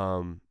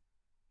 term?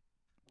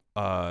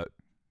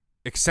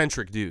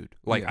 Eccentric dude.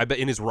 Like I bet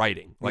in his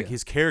writing, like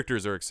his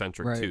characters are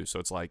eccentric too.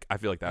 So it's like I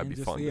feel like that'd be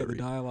fun. Yeah, to the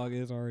read. dialogue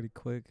is already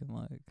quick and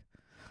like.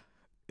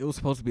 It was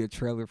supposed to be a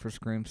trailer for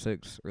Scream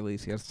 6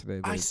 released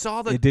yesterday. But I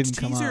saw the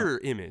teaser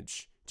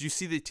image. Did you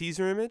see the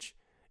teaser image?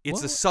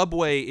 It's a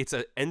subway. It's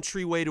an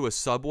entryway to a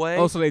subway.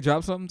 Oh, so they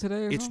dropped something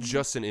today? It's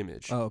just an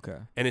image. Oh, okay.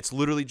 And it's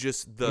literally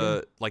just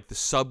the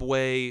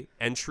subway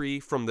entry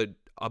from the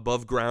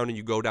above ground, and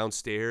you go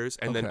downstairs,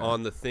 and then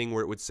on the thing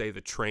where it would say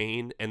the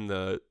train and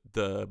the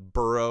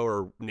borough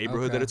or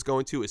neighborhood that it's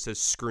going to, it says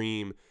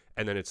Scream,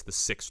 and then it's the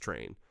 6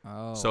 train.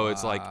 Oh, so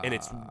it's like, and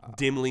it's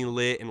dimly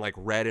lit and like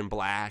red and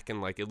black,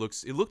 and like it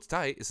looks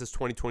tight. It says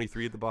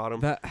 2023 at the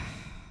bottom.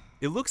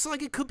 It looks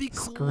like it could be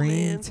cool.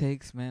 Scream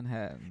takes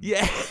Manhattan.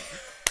 Yeah.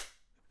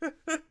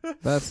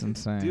 That's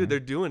insane. Dude, they're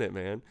doing it,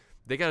 man.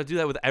 They got to do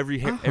that with every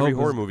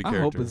horror movie character.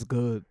 I hope it's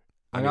good.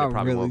 Like, I mean, it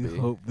probably really won't be.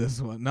 hope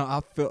this one. No,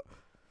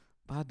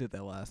 I did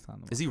that last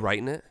time. Is he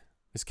writing it?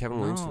 Is Kevin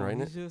Williamson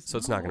writing it? So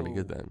it's not going to be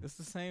good then. It's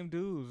the same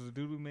dudes. The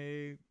dude who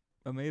made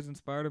Amazing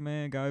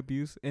Spider-Man, Guy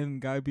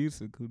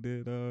Busey, who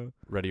did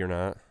Ready or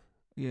Not.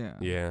 Yeah.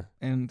 Yeah.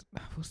 And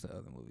what's the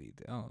other movie he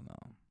did? I don't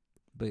know.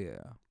 But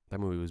yeah. That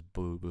movie was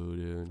boo-boo,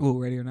 dude. Oh,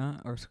 Ready or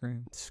Not or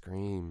Scream?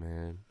 Scream,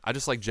 man. I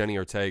just like Jenny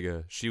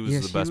Ortega. She was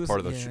the best part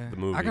of the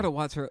movie. I gotta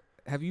watch her.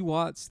 Have you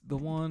watched the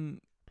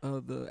one,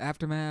 the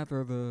Aftermath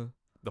or the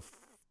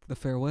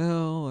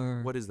Farewell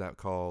or what is that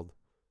called?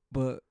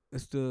 But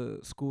it's the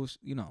school,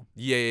 you know.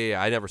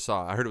 Yeah. I never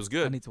saw it. I heard it was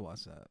good. I need to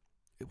watch that.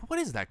 What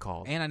is that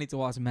called? And I need to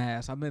watch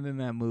Mass. I've been in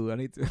that mood. I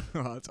need to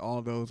watch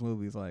all those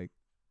movies. Like,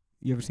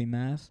 you ever seen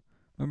Mass?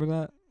 Remember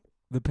that?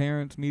 The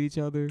parents meet each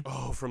other.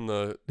 Oh, from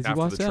Did you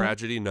watch that?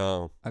 tragedy?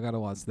 No. I gotta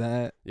watch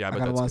that. Yeah, I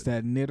gotta watch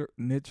that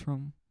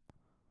Nitram.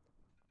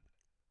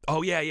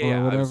 Oh yeah.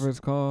 Or whatever it's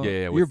called.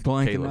 Yeah. You're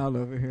blanking Caleb. out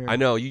over here. I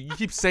know. You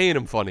keep saying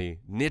them funny.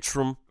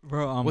 Nitram.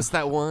 Bro, what's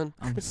that one?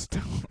 I'm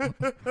stoned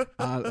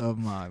out of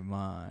my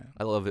mind.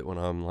 I love it when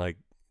I'm like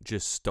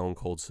just stone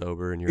cold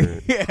sober and you're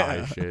high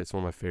as shit. It's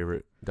one of my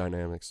favorite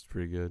dynamics. It's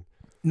pretty good.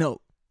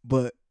 No,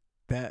 but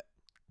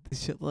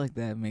shit like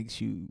that makes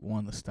you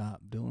want to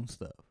stop doing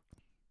stuff.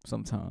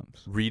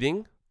 Sometimes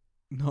reading.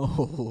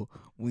 No,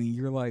 when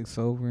you're like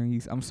sober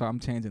and I'm sorry, I'm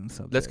changing the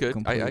subject. That's good.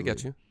 Completely. I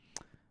get you.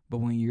 But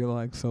when you're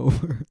like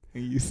sober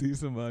and you see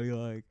somebody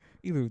like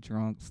either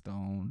drunk,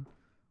 stoned,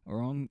 or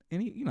on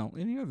any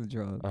other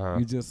drug,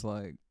 you're just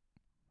like.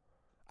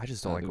 I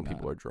just don't like when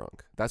people are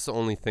drunk. That's the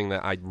only thing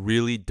that I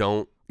really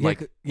don't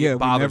like. Yeah, it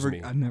bothers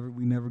me.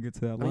 We never get to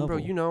that level.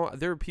 Bro,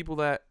 there are people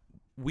that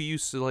we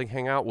used to like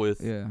hang out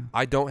with. Yeah.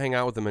 I don't hang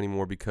out with them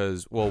anymore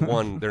because, well,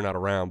 one, they're not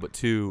around, but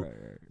two,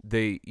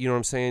 they, you know what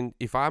I'm saying?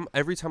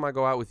 Every time I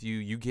go out with you,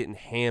 you getting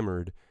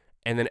hammered,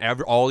 and then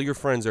all your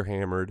friends are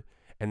hammered,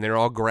 and they're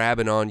all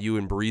grabbing on you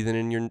and breathing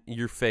in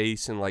your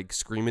face and like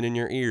screaming in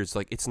your ears.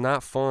 Like, it's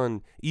not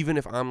fun. Even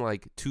if I'm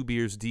like 2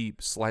 beers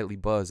deep, slightly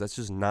buzzed, that's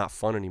just not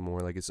fun anymore.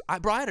 Like, I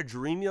had a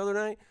dream the other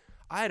night.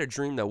 I had a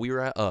dream that we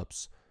were at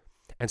Ups,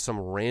 and some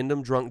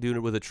random drunk dude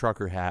with a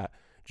trucker hat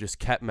just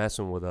kept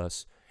messing with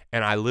us.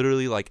 And I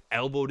literally like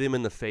elbowed him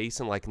in the face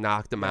and like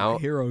knocked him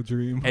out. Hero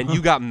dream. And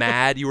you got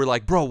mad. You were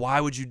like, bro,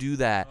 why would you do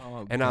that?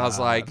 Oh, and God. I was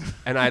like,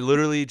 and I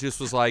literally just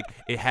was like,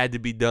 it had to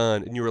be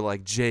done. And you were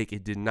like, Jake,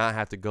 it did not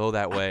have to go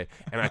that way.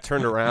 And I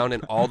turned around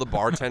and all the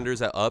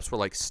bartenders at Ups were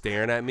like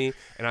staring at me.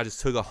 And I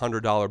just took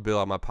 $100 bill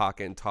out of my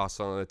pocket and tossed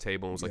it on the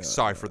table and was like,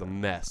 sorry for the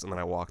mess. And then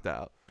I walked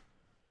out.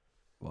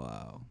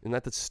 Wow. Isn't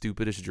that the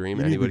stupidest dream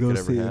you anybody need to could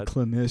go ever see had? A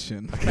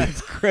clinician. That's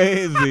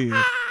crazy.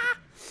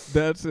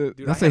 That's a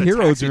Dude, a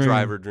hero taxi dream.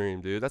 driver dream,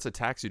 dude. That's a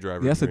taxi driver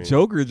dream. That's a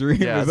Joker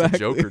dream. Yeah, that's a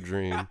Joker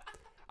dream.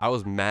 I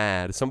was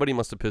mad. Somebody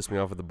must have pissed me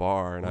off at the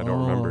bar, and I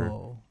don't remember.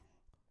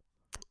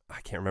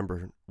 I can't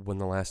remember when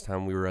the last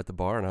time we were at the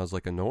bar, and I was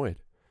like annoyed.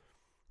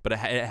 But it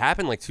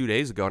happened like 2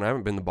 days ago, and I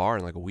haven't been to the bar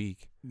in like a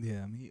week.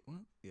 Yeah, me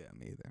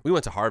either. We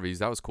went to Harvey's.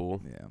 That was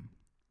cool.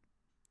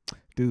 Yeah.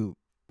 Dude,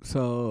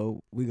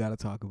 so we got to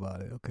talk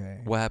about it,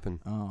 okay? What happened?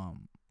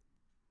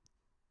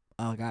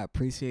 I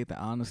appreciate the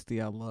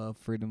honesty. I love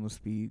freedom of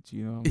speech,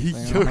 you know what I'm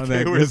saying?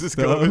 Okay, where's this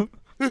going?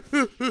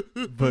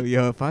 But,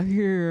 yo, if I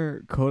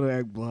hear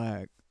Kodak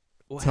Black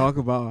talk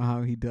about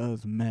how he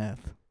does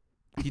meth.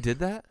 He did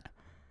that?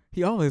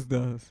 He always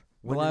does.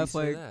 When the did he last,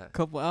 say that?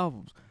 couple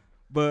albums.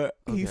 But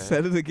he Okay.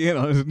 said it again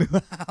on his new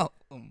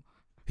album.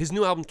 His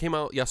new album came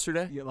out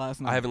yesterday? Yeah, last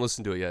night. I haven't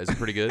listened to it yet. Is it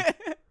pretty good?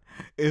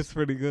 It's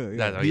pretty good.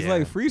 Yeah. That- He's yeah.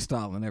 like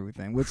freestyling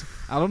everything, which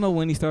I don't know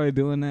when he started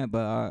doing that,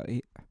 but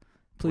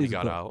When he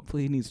got out?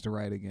 Please needs to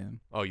write again.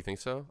 Oh, you think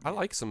so? I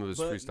like some of his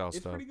But freestyle it's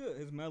stuff. pretty good.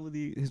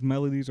 His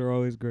melodies are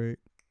always great.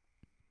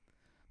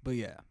 But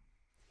yeah,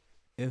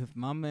 if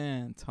my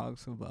man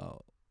talks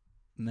about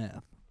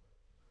meth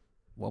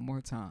one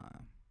more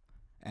time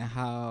and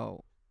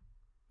how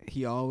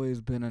he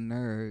always been a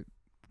nerd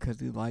because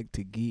he liked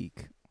to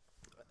geek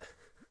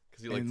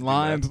and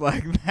lines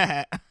like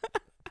that.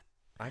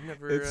 I've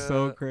never. It's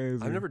so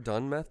crazy. I've never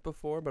done meth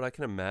before, but I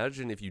can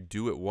imagine if you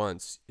do it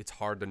once, it's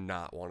hard to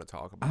not want to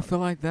talk about. I feel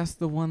like that's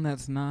the one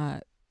that's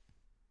not.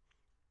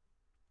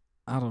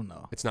 I don't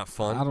know. It's not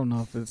fun. I don't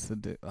know if it's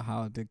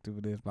how addictive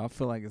it is, but I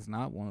feel like it's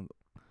not one of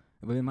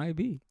but it might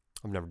be.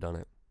 I've never done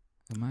it.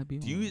 It might be.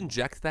 Do you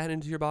inject that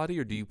into your body,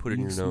 or do you put it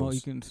in your smoke, nose?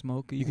 You can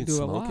smoke it. You can do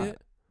smoke a lot.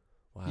 it.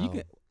 Wow. You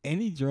can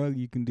any drug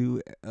you can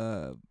do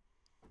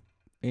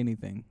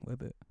anything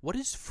with it. What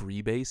is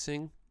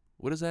freebasing?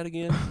 What is that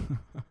again?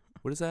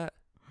 What is that?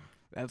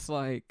 That's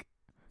like.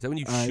 Is that when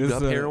you shoot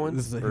up heroin?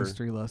 This is a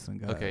history lesson,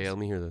 guys. Okay, let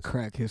me hear this.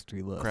 Crack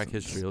history lesson. Crack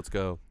history. Let's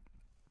go.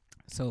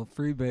 So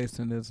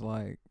freebasing is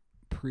like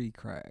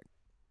pre-crack,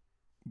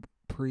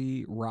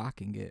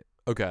 pre-rocking it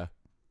Okay.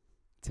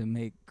 to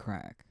make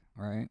crack,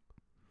 right?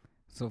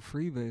 So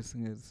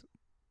freebasing is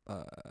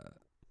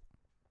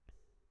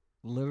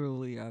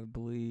literally, I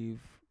believe,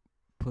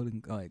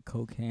 putting like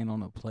cocaine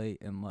on a plate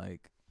and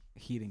like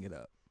heating it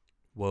up.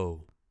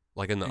 Whoa.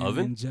 Like in the and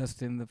oven?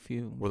 Ingesting the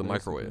fumes. Or the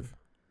basically. microwave?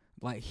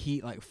 Like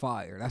heat, like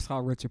fire. That's how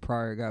Richard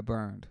Pryor got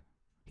burned.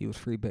 He was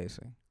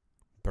freebasing.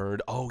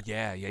 Burned? Oh,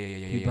 yeah.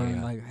 He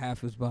burned like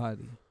half his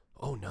body.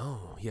 Oh,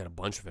 no. He had a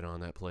bunch of it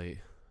on that plate.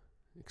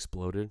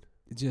 Exploded?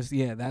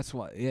 That's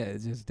why. Yeah,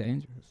 it's just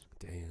dangerous.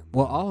 Damn.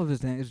 Well, man. all of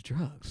it's dangerous.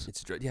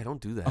 It's drugs. Yeah,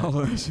 don't do that. All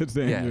of that shit's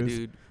dangerous. Yeah,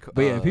 dude.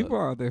 But yeah, people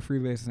are out there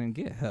freebasing and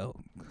get help.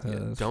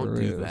 Yeah, don't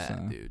do that,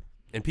 son. dude.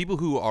 And people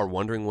who are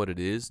wondering what it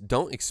is,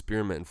 don't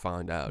experiment and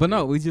find out. But dude.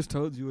 no, we just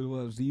told you what it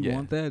was. Do you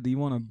want that? Do you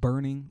want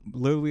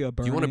literally a burning?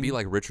 Do you want to be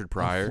like Richard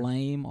Pryor? A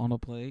flame on a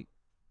plate?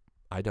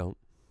 I don't.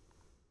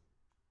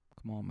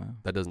 Come on, man.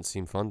 That doesn't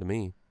seem fun to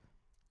me.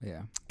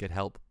 Yeah. Get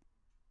help,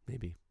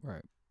 maybe.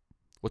 Right.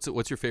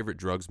 What's your favorite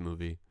drugs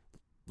movie?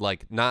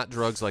 Like not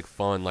drugs like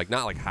fun, like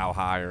not like How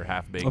High or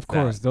Half Baked. Of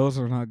course, those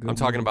are not good. I'm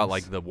talking about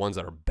movies. like the ones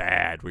that are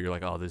bad, where you're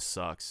like, oh, this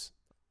sucks.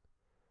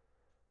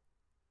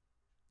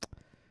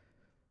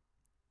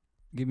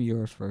 Give me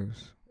yours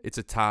first. It's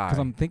a tie. Because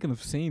I'm thinking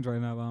of scenes right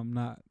now,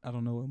 but I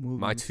don't know what movie.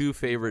 My two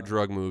favorite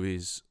drug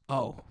movies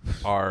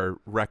are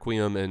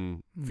Requiem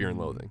and Fear and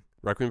Loathing.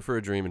 Requiem for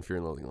a Dream and Fear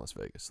and Loathing in Las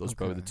Vegas. Those are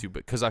probably the two.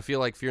 Because I feel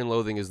like Fear and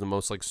Loathing is the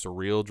most like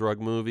surreal drug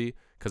movie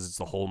because it's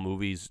the whole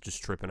movie's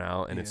just tripping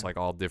out and it's like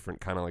all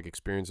different kind of like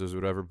experiences or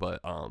whatever.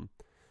 But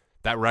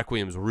that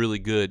Requiem is really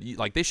good.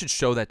 Like they should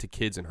show that to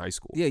kids in high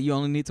school. Yeah, you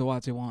only need to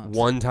watch it once.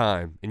 One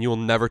time, and you'll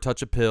never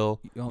touch a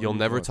pill. You'll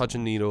never touch a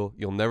once. needle.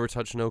 You'll never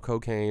touch no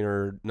cocaine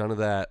or none of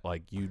that.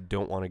 Like you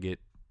don't want to get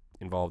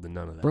involved in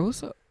none of that. Bro,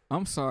 what's up?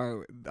 I'm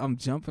sorry. I'm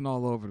jumping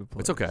all over the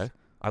place. It's okay.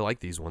 I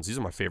like these ones. These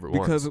are my favorite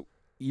because ones.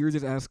 you were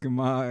just asking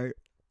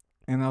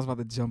and I was about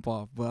to jump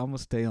off, but I'm gonna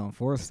stay on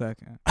for a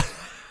second.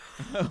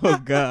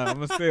 Oh God, I'm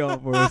gonna stay on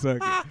for a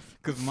second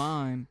because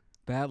mine,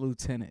 Bad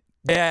Lieutenant.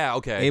 Yeah,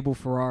 okay. Abel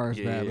Ferrara's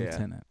Bad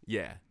Lieutenant.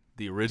 Yeah,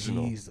 the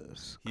original.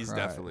 Jesus, He's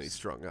Christ. definitely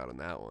strung out on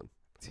that one.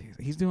 Jeez,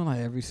 he's doing like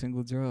every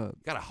single drug.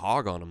 Got a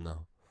hog on him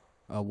though.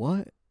 A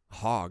what?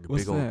 Hog,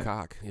 What's big old that?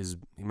 cock. You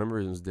remember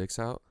his dick's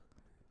out?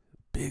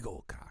 Big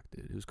old cock,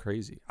 dude. It was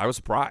crazy. I was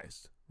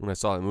surprised when I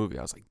saw the movie.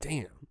 I was like,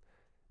 damn.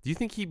 Do you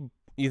think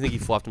he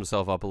fluffed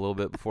himself up a little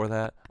bit before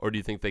that? Or do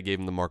you think they gave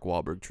him the Mark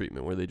Wahlberg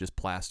treatment where they just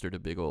plastered a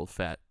big old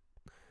fat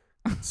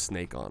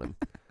snake on him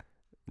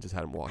and just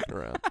had him walking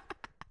around?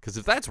 Because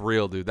if that's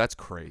real, dude, that's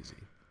crazy.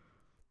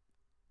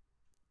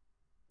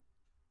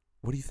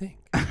 What do you think?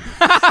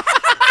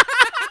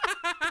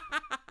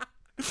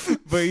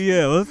 But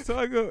yeah, let's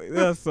talk.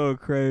 That's so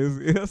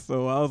crazy. That's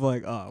so. I was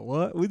like,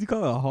 what? Would you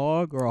call it a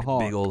hog or a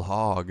hog? Big old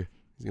hog.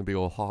 He's gonna be a big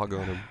old hog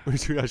on him. I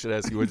should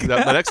ask you.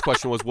 My next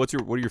question was, what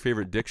are your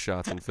favorite dick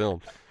shots in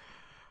film?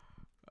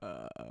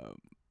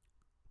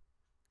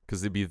 Because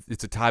Because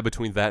it's a tie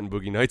between that and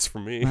Boogie Nights for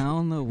me. I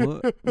don't know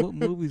what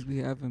movies we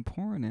have been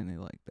porn in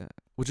it like that.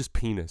 Well, just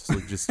penis,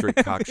 like just straight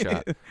cock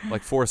shot,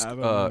 like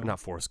not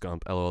Forrest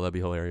Gump. LOL, that'd be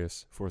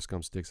hilarious. Forrest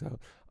Gump's dicks out.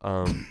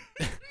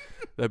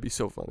 That'd be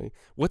so funny.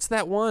 What's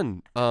that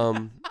one?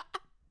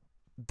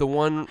 The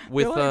one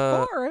with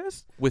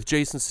with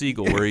Jason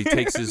Segel where he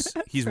takes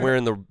he's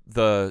wearing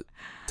the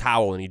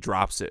towel and he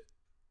drops it.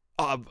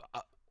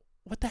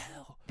 What the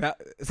hell?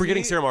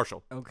 Forgetting Sarah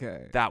Marshall.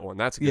 Okay. That one.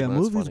 That's a good one. Yeah,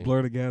 That's movies funny.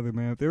 blur together,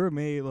 man. If they were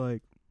made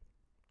like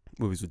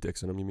Movies with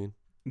dicks in them, you mean?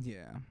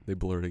 Yeah. They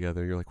blur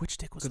together. You're like, which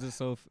dick was that?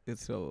 Because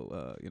it's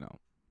so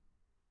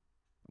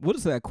what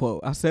is that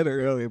quote? I said it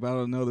earlier, but I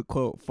don't know the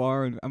quote.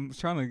 I'm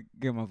trying to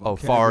get my vocabulary. Oh,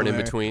 far and in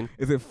between?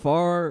 Is it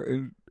far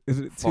and is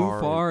it too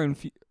far and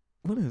few?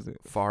 What is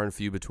it? Far and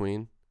few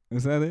between?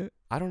 Is that it?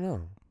 I don't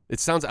know. It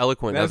sounds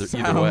eloquent that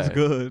either way. sounds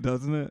good,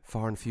 doesn't it?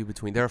 Far and few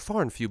between. There are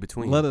far and few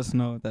between. Let us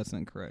know if that's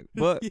incorrect.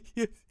 But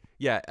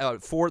yeah,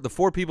 for the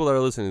 4 people that are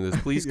listening to this,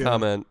 please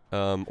comment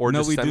or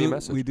just send me a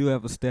message. We do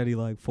have a steady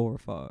 4 or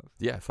 5.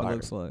 Yeah, 5. It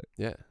looks like.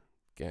 Yeah,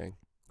 gang.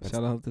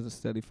 Shout out to the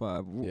steady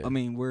 5. Yeah. I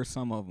mean, we're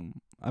some of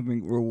them. I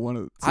mean, we're one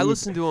of. I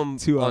listen to them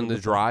on the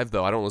drive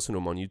though. I don't listen to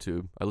them on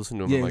YouTube. I listen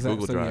to them on my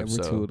Google Drive. Yeah,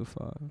 we're 2 of the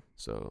 5.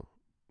 So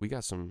we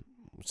got some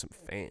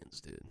fans,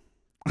 dude.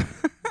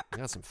 We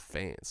got some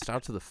fans. Shout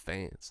out to the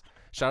fans.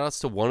 Shout outs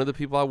to one of the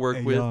people I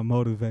work with. Y'all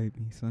motivate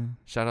me, son.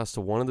 Shout outs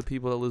to one of the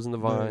people that lives in the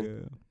Vine.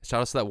 Yeah.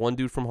 Shout outs to that one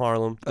dude from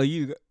Harlem.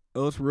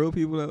 It's real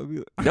people that would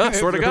be. No,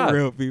 swear to God.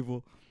 Real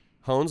people.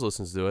 Hones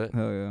listens to it.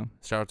 Hell yeah.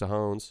 Shout out to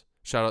Hones.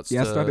 Shout outs to.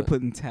 Yeah, I started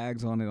putting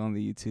tags on it on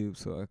the YouTube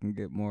so I can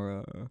get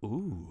more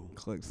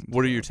clicks. And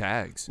what stuff. are your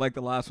tags? Like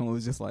the last one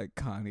was just like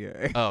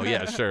Kanye. Oh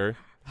yeah, sure.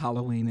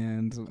 Halloween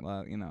ends,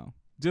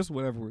 just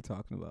whatever we're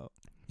talking about.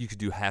 You could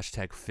do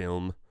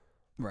 #film.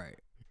 Right.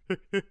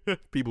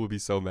 People would be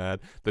so mad.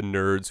 The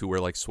nerds who wear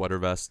like sweater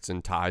vests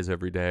and ties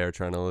every day are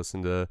trying to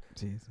listen to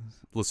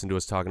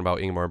us talking about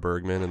Ingmar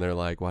Bergman, and they're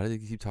like, "Why do they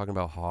keep talking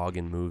about Hogs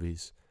in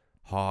movies,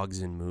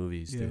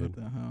 dude?" What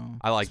the hell?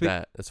 I like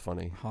that. That's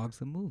funny.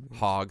 Hogs in movies.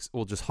 Hogs.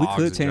 Well, just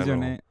Hogs. We could change our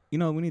name. We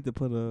need to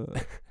put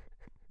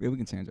yeah, we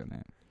can change our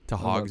name to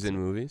Hogs in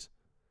movies.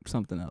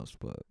 Something else,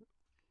 but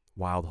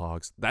Wild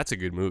Hogs. That's a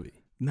good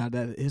movie. Now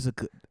that is a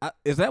good.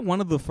 Is that one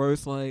of the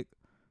first like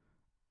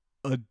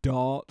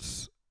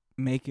adults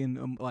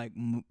making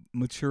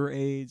mature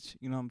age?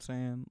 You know what I'm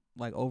saying?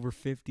 Like over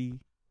 50,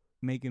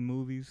 making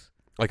movies.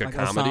 Like a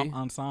comedy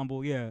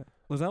ensemble. Yeah.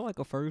 Was that like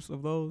a first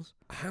of those?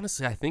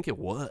 Honestly, I think it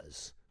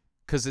was.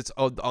 Because it's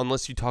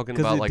unless you're talking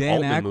about like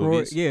Dan Altman Aykroyd,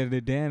 movies. Yeah,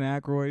 did Dan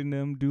Aykroyd and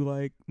them do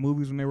like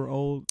movies when they were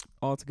old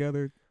all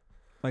together?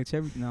 Like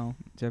Chevy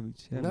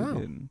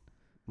didn't.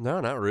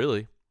 No, not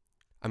really.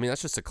 I mean,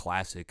 that's just a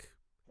classic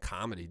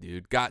comedy,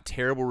 dude. Got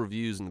terrible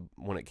reviews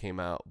when it came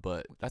out,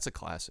 but that's a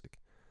classic.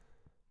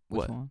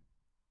 Which one?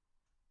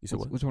 You said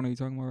what? Which one are you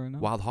talking about right now?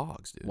 Wild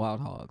Hogs, dude.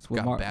 Wild Hogs.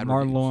 With Got bad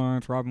Martin reviews.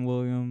 Lawrence, Robin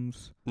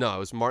Williams. No, it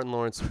was Martin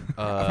Lawrence.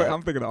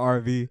 I'm thinking of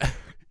RV.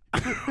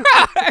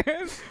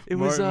 It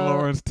was Martin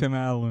Lawrence, Tim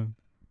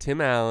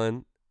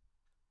Allen,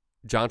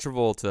 John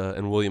Travolta,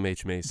 and William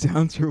H. Macy.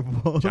 John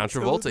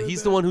Travolta.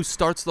 He's the one who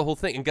starts the whole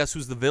thing. And guess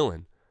who's the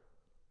villain?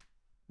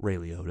 Ray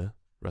Liotta.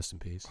 Rest in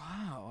peace.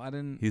 Wow, I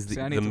didn't. He's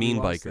the need to mean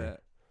rewatch biker. that.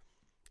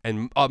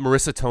 And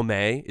Marissa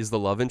Tomei is the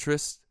love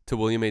interest to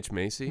William H.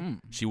 Macy. Hmm.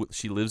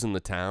 She lives in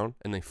the town,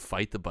 and they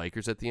fight the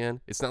bikers at the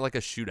end. It's not like a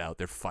shootout.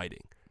 They're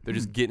fighting. They're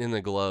just getting in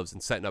the gloves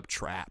and setting up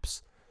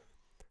traps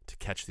to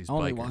catch these bikers. I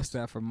only watched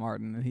that for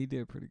Martin, and he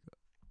did pretty good.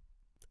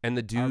 And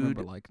the dude, I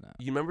remember liking that.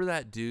 You remember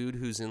that dude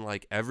who's in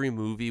like every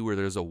movie where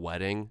there's a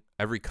wedding,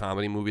 every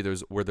comedy movie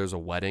where there's a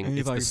wedding, And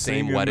he's it's like the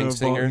same wedding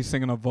singer. He's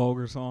singing a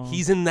vulgar song.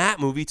 He's in that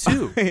movie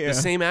too. Yeah. The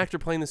same actor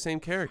playing the same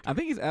character. I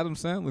think he's Adam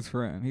Sandler's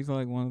friend. He's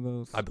like one of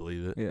those. I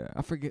believe it. Yeah,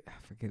 I forget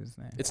his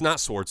name. It's not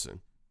Swartzen.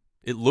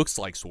 It looks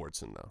like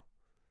Swartzen though.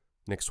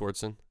 Nick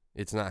Swartzen.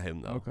 It's not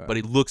him though. Okay. But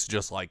he looks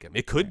just like him.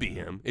 It could be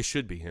him. It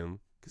should be him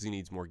because he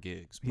needs more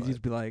gigs. He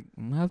just be like,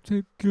 "I'll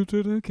take you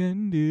to the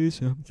candy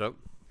shop." So,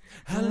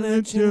 I'll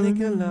let you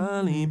lick a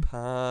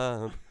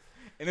lollipop.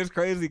 And it's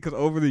crazy because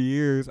over the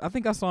years, I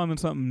think I saw him in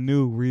something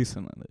new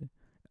recently.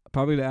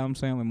 Probably the Adam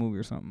Sandler movie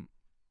or something.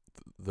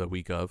 The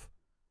week of.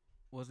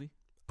 Was he?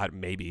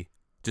 Maybe.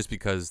 Just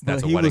because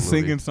that's a he wedding was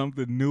movie. singing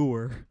something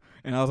newer.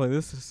 And I was like,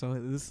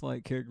 this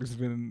like character's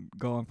been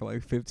gone for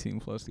like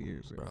 15 plus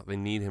years. Bro, they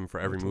need him for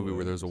every That's movie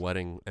where hilarious. there's a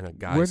wedding and a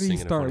guy Where did singing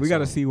he a start? funny We got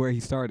to song. see where he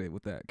started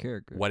with that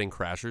character. Wedding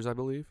Crashers, I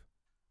believe.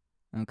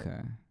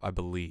 Okay. I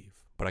believe.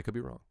 But I could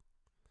be wrong.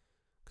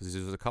 Because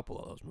there's a couple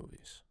of those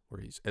movies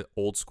where he's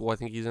Old School. I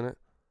think he's in it.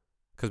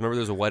 Because remember,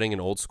 there's a wedding in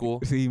Old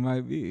School. See, he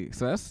might be.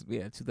 So that's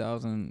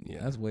 2000. Yeah,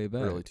 that's way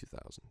back. Early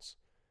 2000s,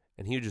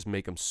 and he would just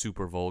make them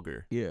super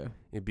vulgar. Yeah.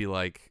 It'd be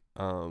like,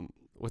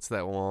 what's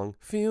that one?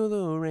 Feel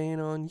the rain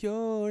on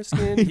your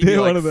skin. He He'd be did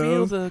like, one of feel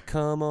those. the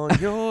cum on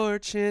your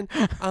chin.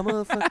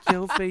 I'ma fuck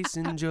your face,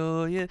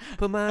 enjoy it.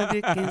 Put my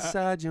dick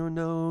inside your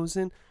nose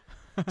and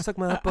suck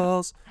my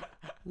balls,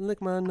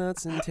 lick my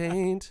nuts and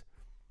taint.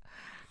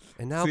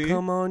 And now See?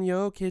 come on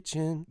your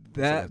kitchen.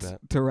 That's Like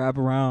that. to wrap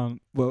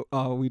around. Well,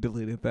 oh, we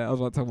deleted that. I was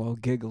about to talk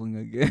about giggling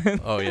again.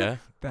 Oh, yeah?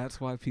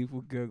 That's why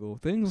people giggle.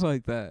 Things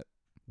like that.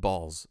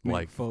 Balls. Make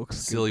Like folks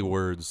silly giggle.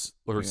 words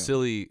or Yeah.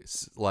 silly,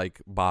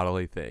 like,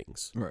 bodily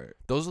things. Right.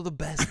 Those are the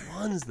best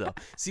ones, though.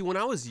 See, when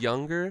I was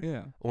younger,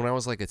 Yeah. when I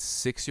was like a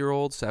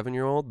 6-year-old,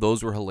 7-year-old,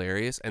 those were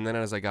hilarious. And then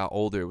as I got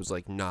older, it was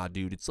like, nah,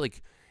 dude, it's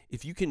like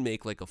if you can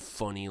make like a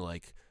funny,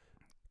 like,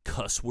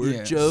 cuss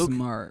word joke,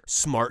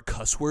 smart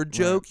cuss word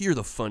joke, you're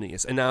the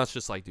funniest. And now it's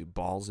just like, dude,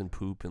 balls and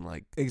poop and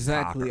like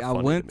Exactly. cock I are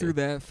funny went to through me.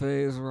 that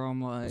phase where I'm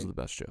like, Those are the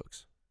best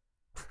jokes.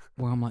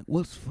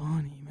 what's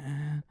funny,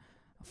 man?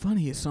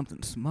 Funny is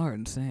something smart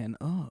and saying,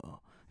 oh,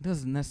 it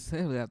doesn't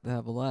necessarily have to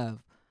have a laugh.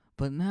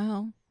 But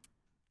now,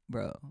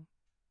 bro,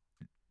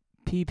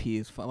 PP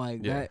is fun.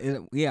 Like Yeah.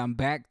 that. I'm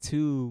back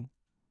to.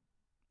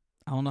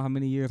 I don't know how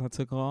many years I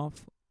took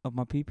off of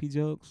my PP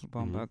jokes, but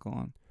I'm back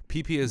on.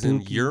 PP is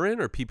in Dookie.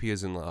 urine or PP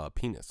is in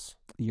penis?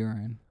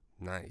 Urine.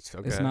 Nice.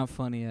 Okay. It's not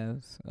funny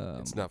as.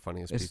 It's not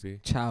funny as it's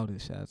PP.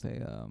 childish as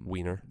a.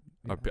 Wiener.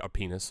 Yeah. A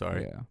penis,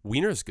 sorry. Yeah.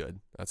 Wiener's good.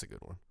 That's a good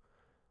one.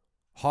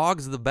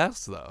 Hog's the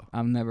best, though.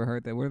 I've never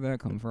heard that. Where did that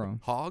come from?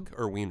 Hog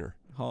or wiener?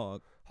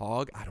 Hog.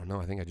 Hog? I don't know.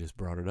 I think I just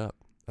brought it up.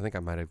 I think I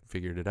might have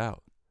figured it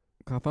out.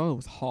 I thought it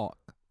was hawk.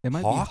 It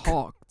might Hawk? be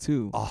hawk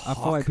too. A I feel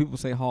hawk? like people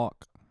say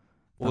hawk.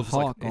 Well, it's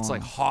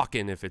like on.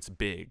 hawking if it's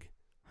big.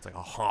 It's like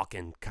a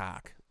hawking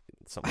cock,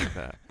 something like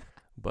that.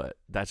 But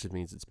that just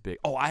means it's big.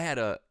 Oh, I had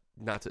a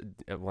not to.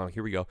 Well,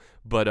 here we go.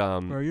 But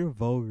Bro, you're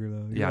vulgar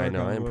though. yeah, I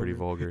know. I am pretty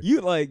vulgar.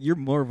 You're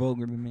more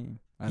vulgar than me.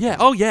 I Yeah.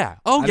 think. Oh yeah.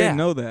 Oh I yeah. didn't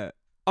know that.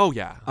 Oh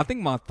yeah. I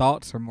think my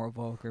thoughts are more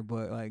vulgar,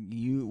 but like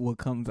what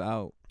comes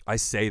out. I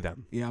say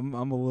them. Yeah, I'm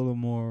a little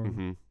more.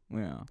 Mm-hmm.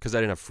 Yeah. Because I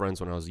didn't have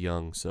friends when I was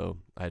young, so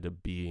I had to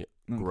be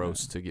Okay.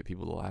 gross to get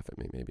people to laugh at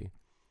me. Maybe.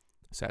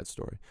 Sad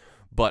story.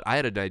 But I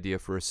had an idea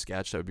for a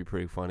sketch that would be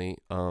pretty funny.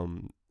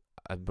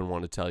 I've been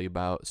wanting to tell you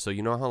about. So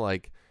you know how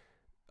like,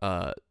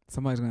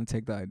 Somebody's gonna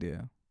take the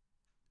idea.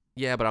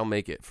 yeah, but I'll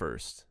make it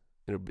first.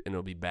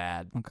 It'll be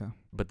bad. Okay.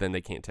 But then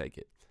they can't take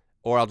it.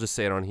 Or I'll just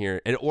say it on here,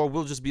 or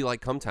we'll just be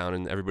like Come Town,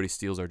 and everybody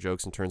steals our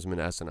jokes and turns them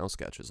into SNL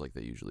sketches like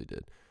they usually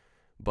did.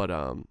 But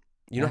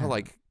you know how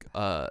like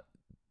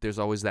there's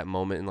always that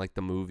moment in like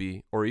the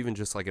movie, or even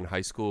just like in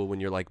high school when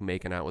you're like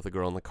making out with a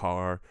girl in the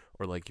car,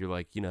 or like you're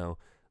like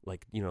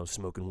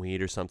smoking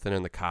weed or something,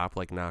 and the cop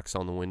like knocks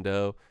on the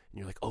window, and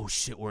you're like, oh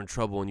shit, we're in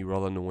trouble, and you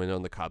roll on the window,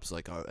 and the cop's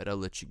like, all right, I'll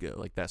let you go,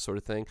 like that sort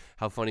of thing.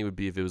 How funny it would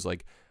be if it was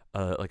like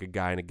a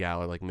guy and a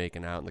gal are like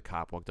making out, and the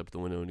cop walked up to the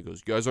window and he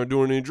goes, "You guys aren't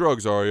doing any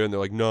drugs, are you?" And they're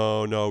like,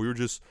 No, we were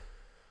just,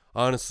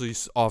 honestly,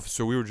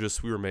 officer, we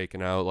were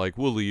making out. Like,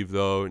 we'll leave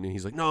though. And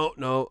he's like,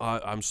 No,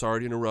 I'm sorry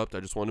to interrupt. I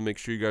just want to make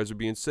sure you guys are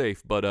being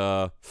safe. But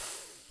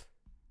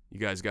you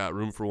guys got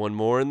room for one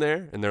more in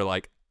there? And they're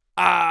like,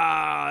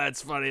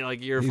 that's funny.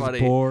 Like, you're He's funny.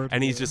 bored.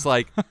 And he's just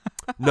like,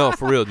 no,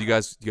 for real. Do you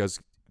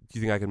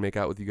think I can make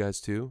out with you guys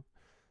too?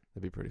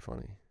 That'd be pretty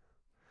funny.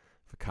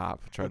 If a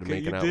cop tried to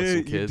make out with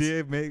some kids.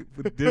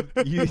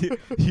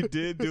 You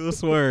did do a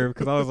swerve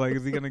because I was like,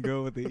 is he gonna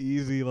go with the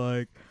easy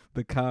like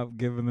the cop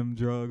giving them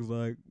drugs?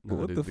 Like, No,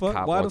 what dude, the the fuck?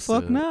 cop Why the wants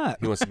fuck to- not?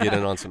 He wants to get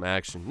in on some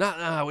action.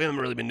 Nah, we haven't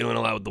really been doing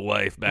a lot with the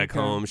wife back Okay.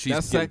 home. She's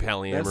That's getting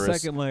That's polyamorous.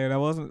 second layer. That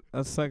wasn't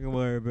a second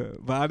layer,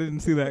 but I didn't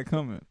see that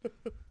coming.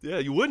 Yeah,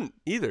 you wouldn't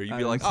either. You'd I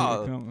be like, didn't see it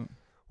oh, coming.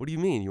 what do you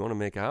mean? You want to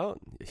make out?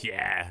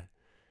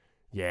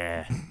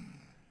 Yeah.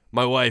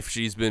 My wife,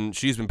 she's been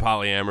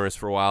polyamorous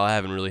for a while. I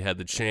haven't really had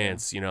the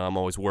chance. You know, I'm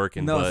always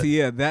working. No, but see,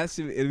 yeah,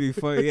 it'd be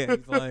funny. Yeah,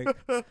 he's like,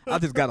 I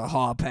just got a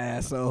hall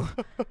pass, so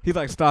he's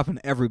like stopping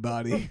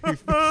everybody.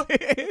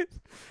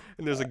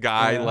 And there's a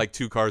guy Yeah. like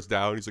 2 cars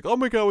down. He's like, I'll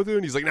make out with you.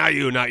 And he's like, not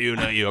you.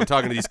 I'm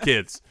talking to these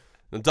kids.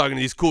 I'm talking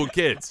to these cool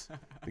kids.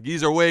 Like,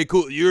 these are way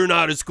cool. You're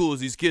not as cool as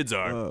these kids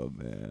are. Oh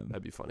man.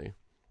 That'd be funny.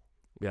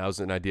 Yeah, that was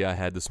an idea I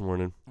had this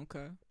morning.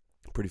 Okay.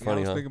 Pretty Yeah, funny,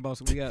 I was huh? thinking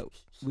about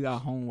we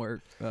got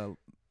homework.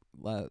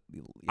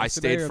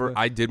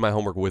 I did my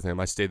homework with him.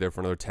 I stayed there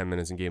for another 10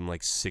 minutes and gave him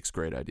like 6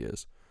 great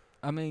ideas.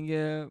 I mean,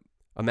 yeah.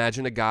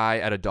 Imagine a guy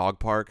at a dog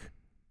park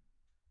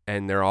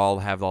and they all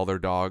have all their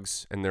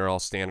dogs and they're all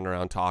standing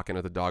around talking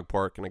at the dog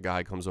park, and a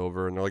guy comes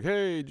over and they're like,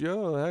 "Hey,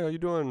 Joe, how you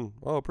doing?"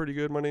 "Oh, pretty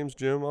good. My name's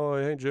Jim." "Oh,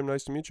 hey, Jim,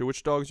 nice to meet you.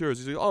 Which dog's yours?"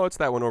 He's like, "Oh, it's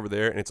that one over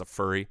there." And it's a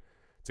furry.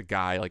 It's a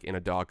guy like in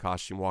a dog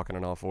costume walking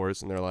on all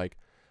fours, and they're like,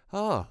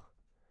 "Oh,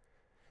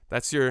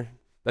 that's your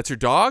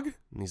dog?"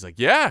 And he's like,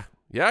 Yeah,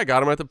 I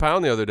got him at the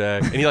pound the other day.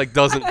 And he like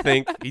doesn't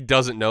he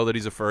doesn't know that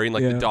he's a furry. And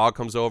like the dog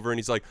comes over and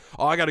he's like,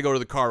 "Oh, I got to go to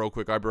the car real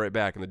quick. I'll be right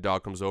back." And the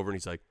dog comes over and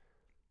he's like,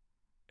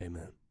 "Hey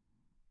man,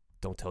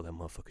 don't tell that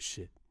motherfucker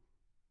shit.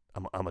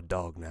 I'm a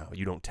dog now.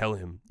 You don't tell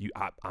him.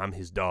 I'm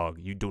his dog.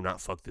 You do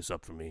not fuck this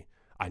up for me.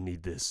 I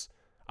need this.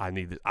 I've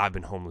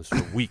been homeless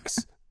for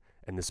weeks."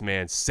 And this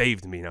man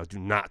saved me. Now do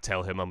not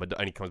tell him I'm a dog.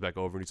 And he comes back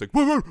over and he's like,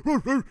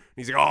 and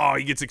he's like, oh,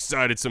 he gets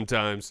excited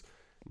sometimes.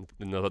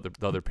 And the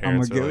other I'm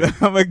parents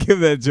gonna give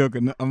that joke.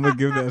 I'm gonna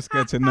give that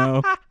sketch a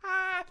no.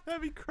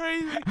 That'd be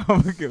crazy.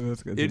 I'm gonna give that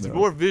sketch a It's no.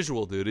 more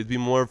visual, dude. It'd be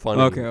more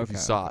funny if Okay. you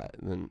saw it.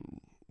 And then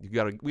we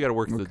gotta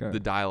work the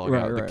dialogue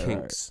Right, out, right, the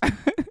kinks.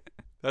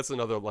 That's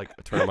another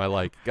like term I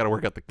like. Got to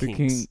work out the The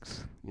kinks.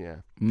 kinks. Yeah.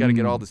 Got to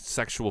get all the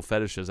sexual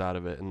fetishes out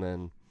of it, and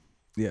then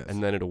Yes.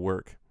 it'll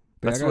work.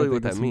 But That's really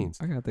what that means.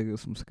 I gotta think of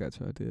some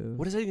sketch ideas.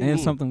 What does that even mean? mean?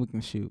 And something we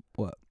can shoot.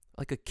 What?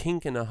 Like a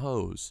kink in a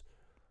hose.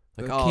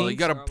 Like, The oh, you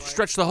got kinks to are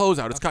stretch the hose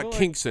out. It's I got feel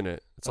kinks in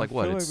it. It's like I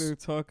what? feel It's like they're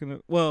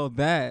talking. Well,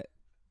 that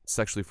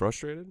sexually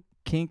frustrated?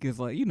 kink is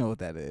like, you know what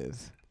that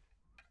is.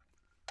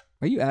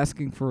 Are you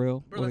asking for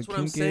real? Bro, that's what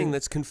I'm saying.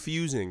 That's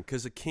confusing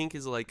because a kink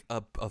is like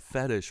a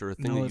fetish or a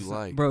thing that you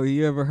like. Bro,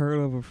 you ever heard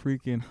of a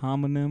freaking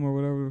homonym or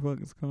whatever the fuck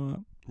it's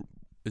called?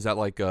 Is that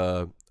like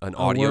an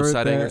audio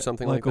setting or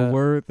something like that? Like a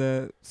word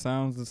that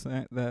sounds the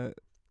same. Is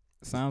but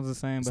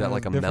that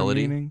like has a different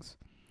melody? Meanings.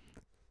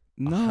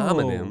 No. A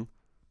homonym?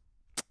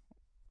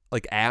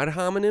 Like ad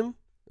hominem?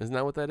 Isn't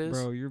that what that is?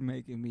 Bro, you're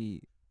making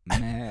me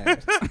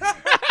mad.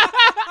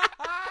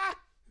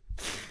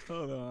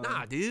 Hold on.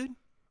 Nah, dude.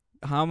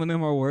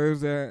 Homonym are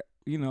words that,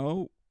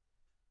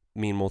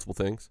 Mean multiple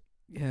things.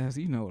 yes,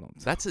 you know what I'm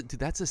saying.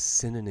 That's a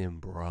synonym,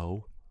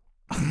 bro.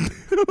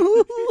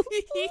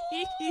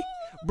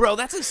 Bro,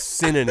 that's a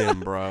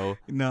synonym, bro.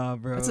 Nah,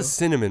 bro. That's a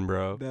cinnamon,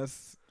 bro.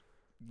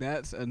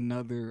 That's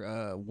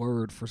another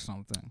word for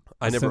something.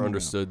 I never Synonym.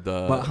 understood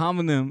the. But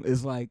homonym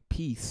is like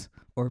peace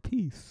or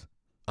peace.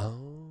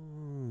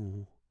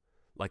 Oh,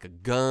 like a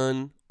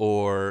gun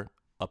or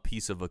a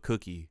piece of a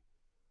cookie,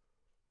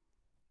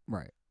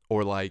 Right.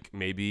 or like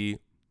maybe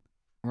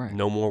Right.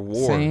 no more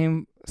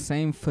war.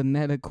 Same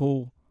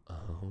phonetical.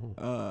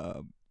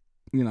 Oh.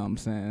 You know what I'm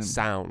saying?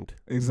 Sound.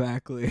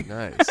 Exactly.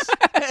 Nice.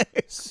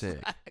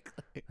 Sick.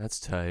 Exactly. That's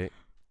tight.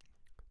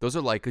 Those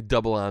are like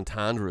double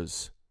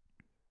entendres.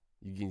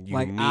 You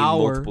Like can mean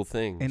hour, multiple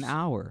things. An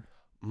hour.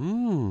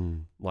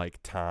 Like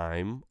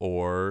time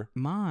or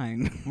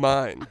Mine.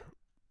 mine.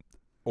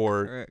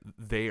 Or Right.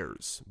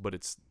 theirs, but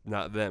it's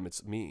not them,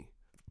 it's me.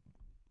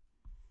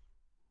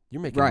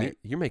 You're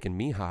making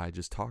me high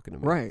just talking to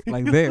me. Right.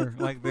 Like there.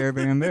 Like there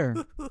and there.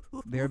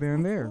 There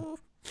and there.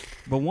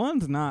 But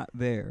one's not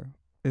there.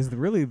 It's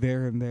really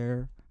there and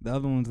there. The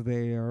other one's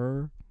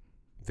there.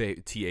 They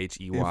THEY. If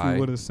we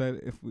would have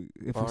said if we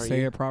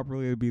say it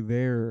properly, it'd be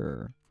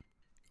there.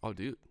 Oh,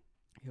 dude.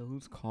 Yo,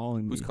 who's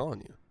calling me? Who's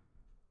calling you?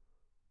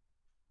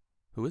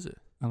 Who is it?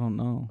 I don't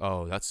know.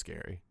 Oh, that's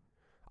scary.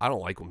 I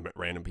don't like when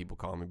random people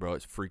call me, bro.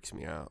 It freaks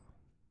me out.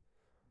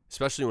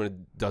 Especially when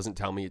it doesn't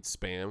tell me it's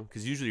spam.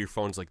 Because usually your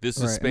phone's like, this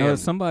is spam. No,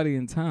 it's somebody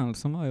in town.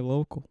 Somebody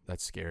local.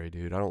 That's scary,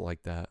 dude. I don't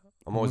like that.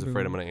 I'm always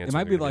afraid I'm going to answer. It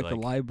might be like the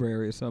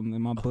library or something,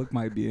 and my book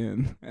might be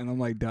in, and I'm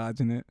like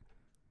dodging it.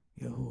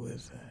 Yo, who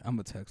is that? I'm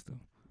going to text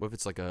him. What if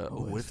it's like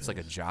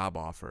a job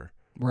offer?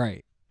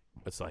 Right.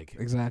 It's like,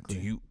 exactly.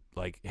 Do you,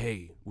 like,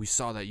 hey, we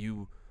saw that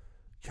you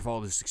have all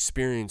this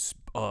experience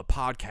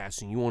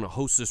podcasting. You want to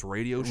host this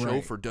radio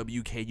show for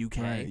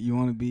WKUK? Right. You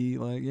want to be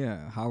like,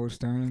 Howard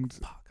Stern's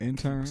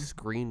intern?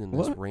 Screening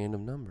this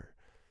random number.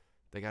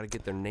 They got to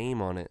get their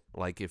name on it.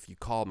 Like if you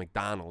call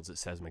McDonald's, it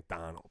says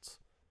McDonald's.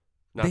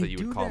 Not that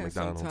you would call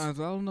McDonald's. Sometimes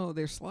I don't know.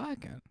 They're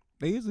slacking.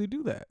 They usually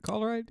do that.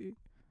 Caller ID,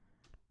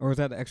 or is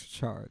that an extra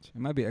charge?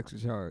 It might be extra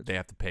charge. They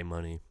have to pay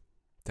money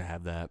to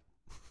have that.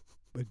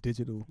 But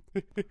digital,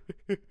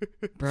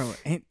 bro.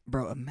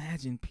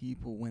 Imagine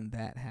people when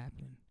that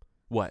happened.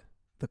 What?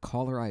 The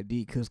caller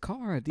ID, because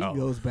caller ID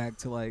goes back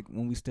to like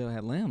when we still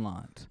had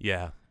landlines.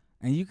 Yeah.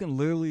 And you can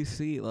literally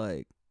see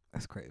like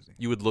that's crazy.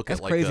 You would look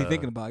at like crazy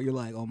thinking about it. You're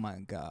like, oh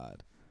my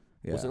god.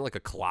 Yeah. Wasn't it like a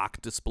clock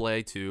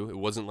display too? It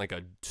wasn't like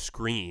a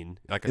screen.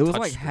 Like it was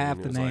like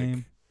half the name.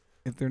 Like,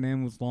 if their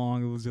name was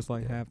long, it was just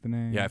like half the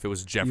name. Yeah, if it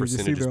was Jefferson,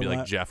 it'd just be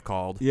like Jeff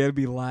called. Yeah, it'd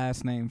be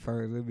last name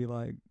first. It'd be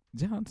like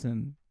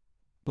Johnson,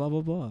 blah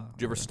blah blah.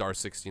 Did you ever star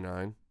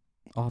 69?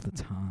 All the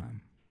time,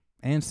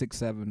 and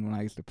 6-7 when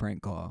I used to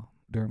prank call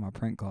during my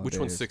prank call. Which days.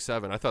 one's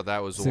 6-7? I thought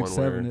that was the one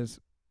where 6-7 is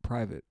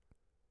private.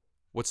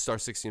 What's star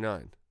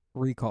 69?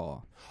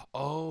 Recall.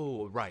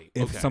 Oh, right.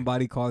 If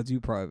somebody called you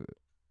private.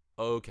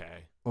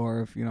 Okay.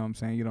 Or if, you know what I'm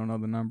saying, you don't know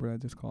the number that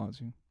just called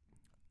you.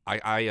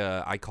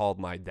 I called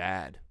my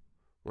dad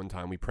one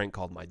time. We prank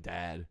called my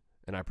dad,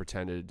 and I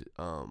pretended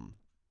to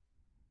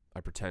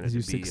Did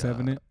you be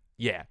 6-7 it?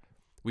 Yeah.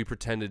 We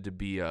pretended to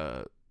be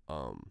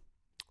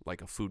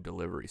like a food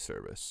delivery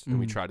service,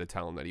 and we tried to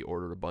tell him that he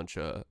ordered a bunch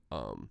of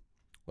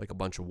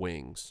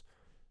wings,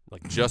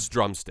 like just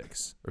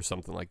drumsticks or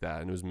something like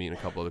that, and it was me and a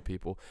couple other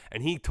people,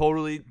 and he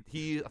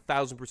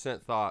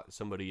 1,000% thought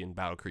somebody in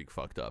Battle Creek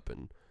fucked up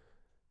and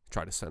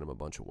tried to send him a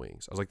bunch of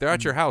wings. I was like, they're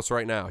at your house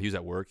right now. He was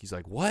at work. He's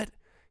like, what?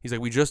 He's like,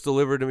 we just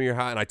delivered them to your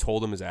house, and I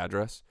told him his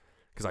address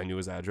because I knew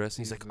his address,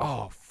 and he's like,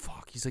 oh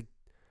fuck. He's like,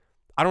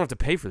 I don't have to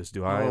pay for this,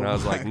 do I? And I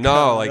was like,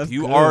 no, like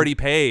you already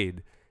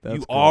paid.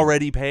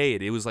 Already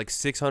paid. It was like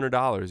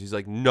 $600. He's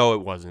like, no,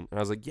 it wasn't. And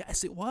I was like,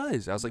 yes, it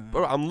was. I was like,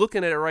 bro, I'm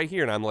looking at it right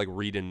here, and I'm like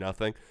reading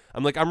nothing.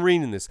 I'm like, I'm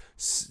reading this.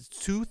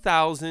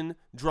 2,000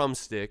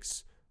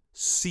 drumsticks,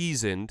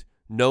 seasoned,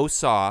 no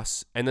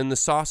sauce, and then the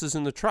sauce is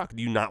in the truck.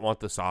 Do you not want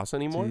the sauce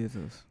anymore?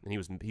 Jesus. And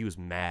he was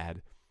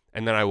mad.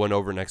 And then I went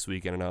over next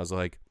weekend, and I was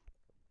like,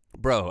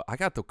 bro, I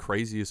got the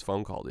craziest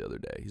phone call the other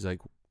day. He's like,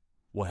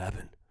 what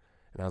happened?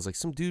 And I was like,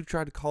 some dude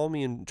tried to call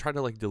me and tried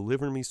to like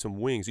deliver me some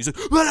wings. He's like,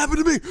 that happened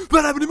to me.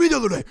 That happened to me the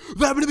other day.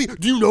 That happened to me.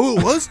 Do you know who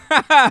it was?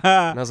 And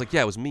I was like,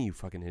 yeah, it was me, you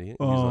fucking idiot.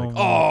 And he was like,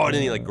 oh, and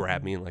then he like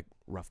grabbed me and like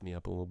roughed me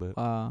up a little bit.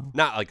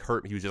 Not like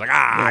hurt me. He was just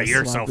like,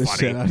 you're so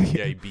funny.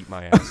 Yeah, he beat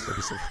my ass.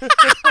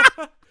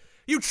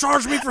 You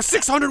charged me for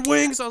 600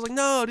 wings. I was like,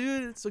 no,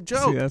 dude, it's a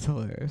joke. See, that's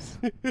hilarious.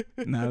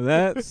 Now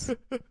that's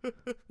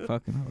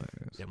fucking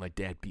hilarious. Yeah, my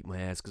dad beat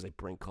my ass because I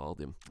prank called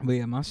him. But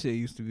yeah, my shit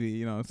used to be,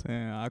 you know what I'm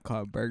saying? I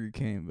called Burger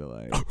King and be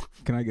like,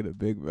 can I get a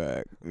Big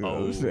Mac? You know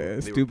what I'm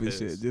saying? Stupid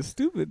shit. Just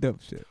stupid, dumb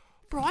shit.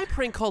 Bro, I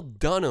prank called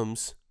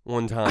Dunham's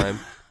one time.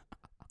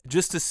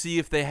 Just to see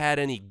if they had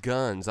any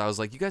guns. I was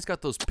like, you guys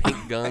got those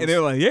pink guns? And they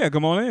were like, yeah,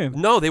 come on in.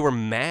 No, they were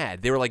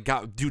mad. They were like,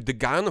 dude, the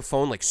guy on the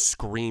phone like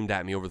screamed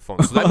at me over the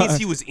phone. So that means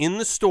he was in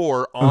the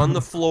store on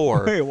the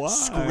floor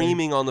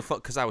screaming on the phone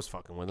because I was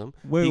fucking with him.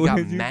 He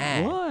got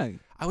mad. Why?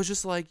 I was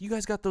just like, you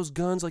guys got those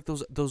guns, like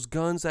those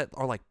guns that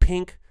are like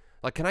pink?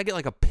 Like, can I get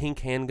like a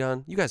pink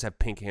handgun? You guys have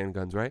pink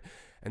handguns, right?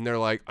 And they're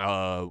like,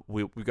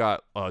 we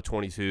got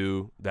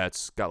 22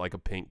 that's got like a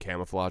pink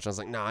camouflage. I was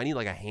like, no, I need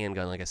like a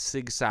handgun, like a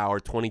Sig Sauer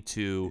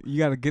 22. You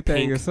got to get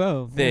that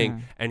yourself. Thing.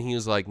 Yeah. And he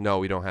was like, no,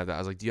 we don't have that. I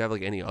was like, do you have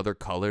like any other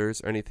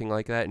colors or anything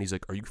like that? And he's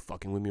like, are you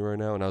fucking with me right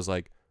now? And I was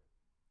like,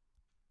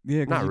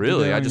 yeah, not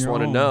really. I just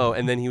want to know.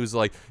 And then he's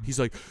like,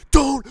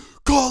 don't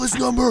call this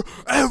number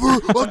ever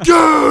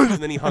again.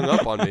 And then he hung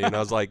up on me. And I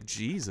was like,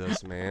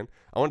 Jesus, man.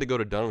 I wanted to go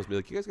to Dunham's and be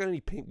like, you guys got any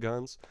pink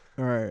guns?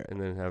 All right. And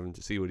then have him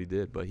to see what he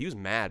did. But he was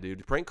mad,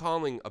 dude. Prank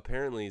calling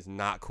apparently is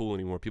not cool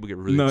anymore. People get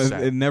really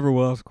upset. It never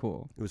was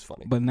cool. It was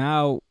funny. But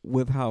now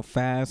with how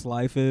fast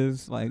life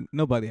is, like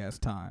nobody has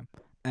time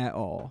at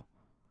all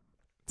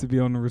to be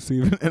on the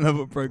receiving end of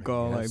a prank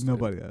call. Like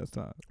nobody has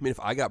time. I mean, if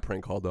I got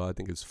prank called though, I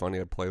think it's funny.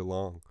 I'd play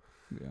along.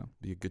 Yeah.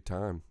 Be a good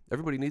time.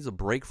 Everybody needs a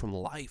break from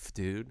life,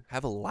 dude.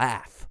 Have a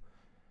laugh.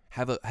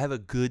 Have a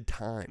good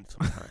time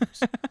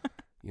sometimes.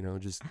 You know,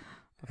 just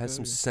have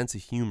some sense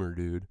of humor,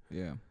 dude.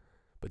 Yeah.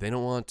 But they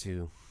don't want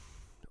to.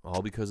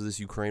 All because of this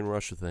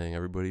Ukraine-Russia thing.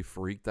 Everybody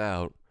freaked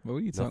out. What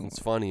are you talking about? Nothing's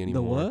funny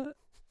anymore. The what?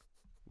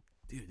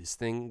 Dude, this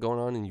thing going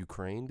on in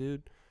Ukraine,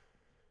 dude.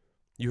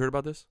 You heard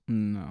about this?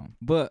 No.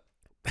 But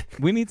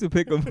we need to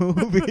pick a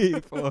movie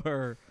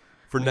for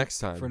next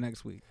time. For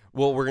next week.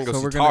 Well, we're going to go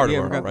see Tar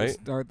tomorrow, we're gonna right?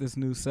 Start this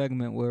new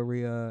segment where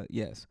we,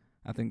 yes,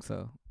 I think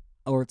so.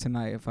 Or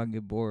tonight if I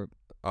get bored.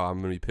 Oh,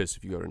 I'm going to be pissed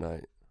if you go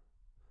tonight.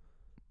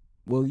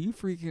 Well, you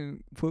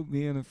freaking put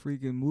me in a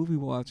freaking movie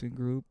watching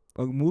group,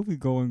 a movie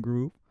going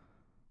group.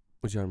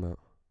 What you talking about?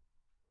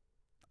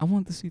 I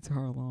want to see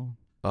Tar alone.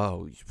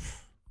 Oh,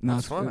 no,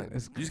 that's fine.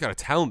 You just got to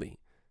tell me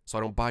so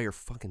I don't buy your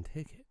fucking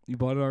ticket. You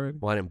bought it already?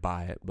 Well, I didn't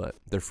buy it, but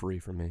they're free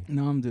for me.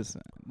 No, I'm just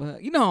saying.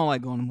 But you know I don't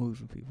like going to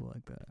movies with people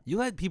like that. You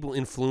let people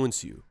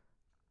influence you.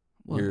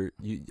 What?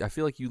 I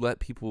feel like you let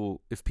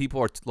people, if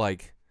people are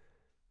like,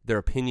 their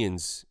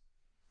opinions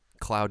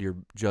cloud your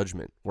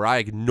judgment. Where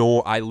I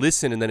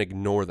listen and then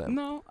ignore them.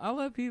 No, I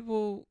let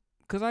people,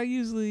 because I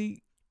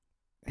usually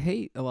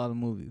hate a lot of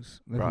movies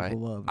that people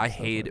love. I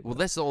hate it. Well,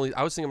 that's the only,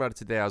 I was thinking about it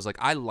today. I was like,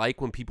 I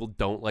like when people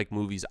don't like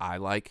movies I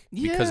like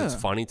because it's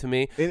funny to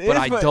me. But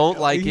I don't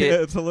like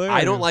it. It's hilarious.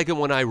 I don't like it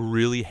when I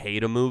really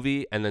hate a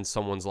movie and then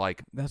someone's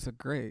like, that's a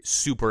great,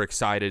 super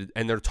excited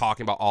and they're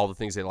talking about all the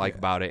things they like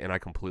about it and I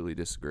completely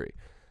disagree.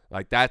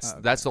 Like that's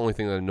the only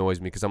thing that annoys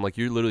me because I'm like,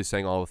 you're literally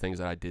saying all the things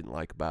that I didn't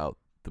like about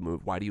the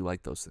movie. Why do you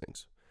like those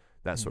things?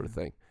 That sort of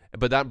thing.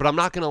 But I'm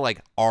not gonna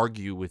like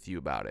argue with you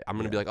about it. I'm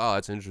gonna be like, oh,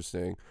 that's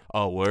interesting.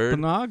 Oh, word. But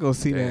no, I'll go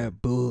see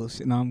that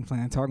bullshit. No, I'm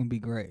playing. Talking be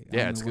great.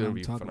 Yeah, it's gonna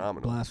be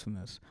phenomenal.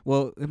 Blasphemous.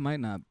 Well, it might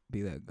not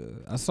be that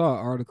good. I saw an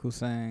article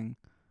saying,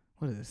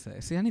 what did it say?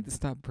 See, I need to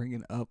stop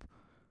bringing up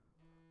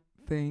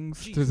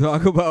things to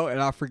talk about,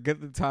 and I forget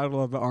the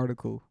title of the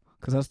article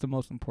because that's the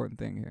most important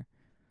thing here.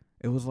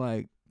 It was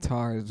like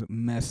Tar is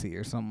messy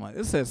or something like.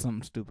 It said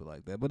something stupid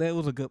like that, but it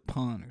was a good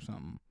pun or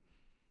something.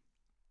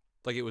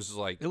 Like it was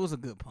a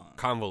good pun.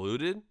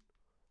 Convoluted?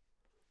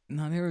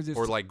 No, they were just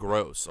or like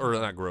gross. Or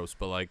not gross,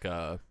 but like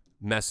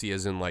messy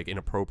as in like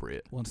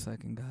inappropriate. 1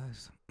 second,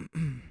 guys.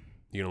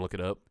 You gonna look it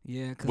up?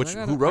 Yeah, because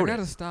who wrote it? I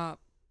gotta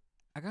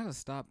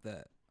stop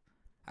that.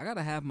 I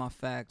gotta have my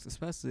facts,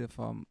 especially if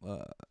I'm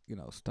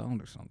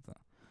stoned or something.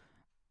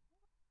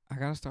 I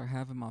gotta start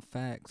having my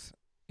facts,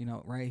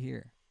 right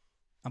here.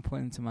 I'm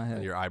pointing to my head.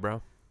 And your eyebrow?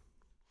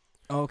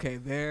 Okay,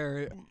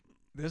 there.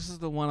 This is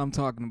the one I'm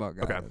talking about,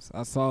 guys. Okay.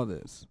 I saw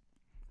this.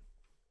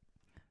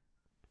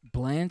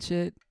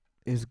 Blanchett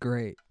is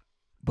great,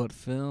 but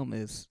film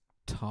is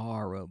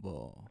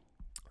terrible.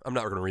 I'm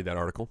not going to read that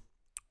article.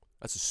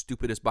 That's the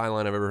stupidest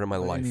byline I've ever heard in my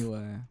life.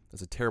 Anyway.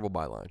 That's a terrible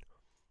byline.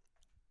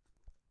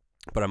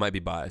 But I might be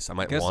biased. I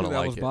might want to like it. Guess who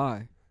that was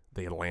by?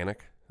 The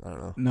Atlantic? I don't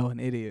know. No, an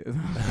idiot. See,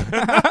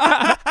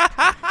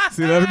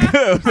 that's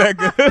good. Was that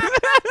good?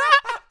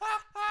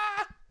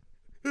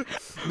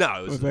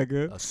 No, it was that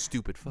good? A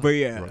stupid fuck. But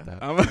yeah. Wrote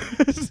that.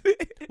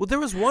 Well, there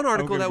was one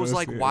article that was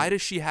like, why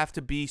does she have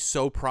to be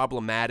so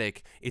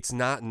problematic? It's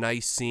not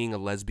nice seeing a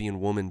lesbian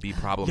woman be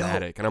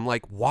problematic. And I'm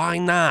like, why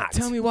not?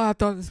 Tell me why I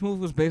thought this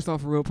movie was based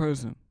off a real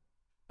person.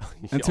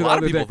 A lot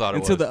of people thought it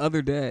until was. the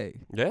other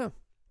day. Yeah.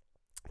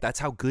 That's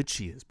how good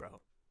she is,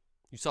 bro.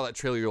 You saw that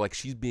trailer, you're like,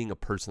 she's being a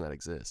person that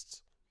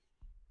exists.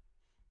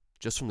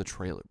 Just from the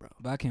trailer, bro.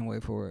 But I can't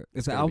wait for it.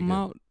 Is the gonna be album good.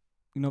 out?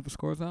 You know if the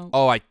score's out?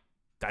 Oh,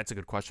 that's a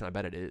good question. I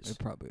bet it is. It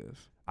probably is.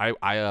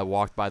 I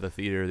walked by the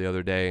theater the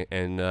other day,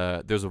 and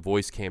there's a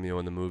voice cameo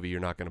in the movie you're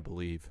not going to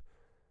believe.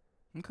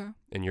 Okay.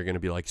 And you're going to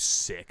be like,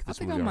 sick. This I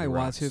think movie I might already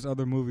watch rocks. his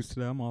other movies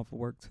today. I'm off of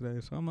work today,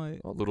 so I might.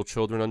 Oh, Little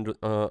Children Under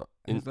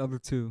His other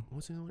two.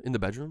 what's the other one? In the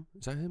Bedroom?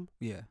 Is that him?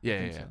 Yeah. Yeah, I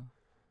think yeah. so.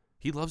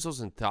 He loves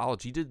those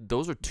anthology.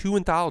 Those are 2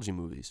 anthology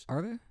movies.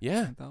 Are they?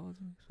 Yeah.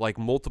 Anthologies? Like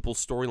multiple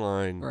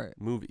storyline Right.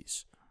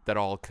 movies that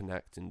all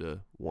connect into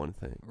one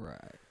thing. Right.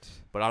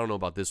 But I don't know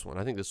about this one.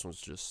 I think this one's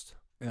just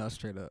Yeah,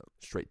 straight up.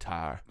 straight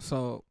tire.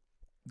 So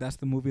that's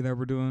the movie that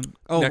we're doing.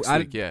 Oh, Next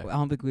week, yeah. I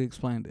don't think we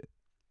explained it.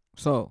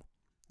 So.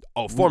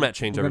 Oh, format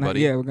change,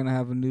 everybody. Yeah, we're gonna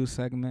have a new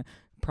segment.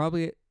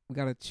 Probably we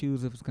gotta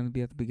choose if it's gonna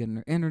be at the beginning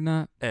or end or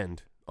not.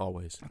 End,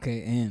 always.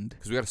 Okay, end.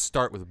 Because we got to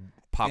start with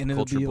pop And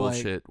it'll culture be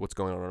bullshit, what's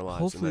going on in our lives.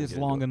 Hopefully and it's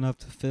then get long into it. enough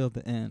to fill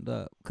the end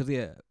up. Cause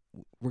yeah,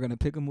 we're gonna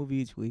pick a movie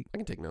each week I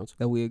can take notes.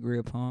 that we agree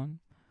upon.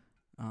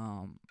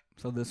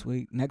 So next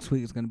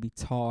week is gonna be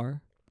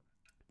Tar,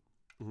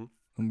 Mhm.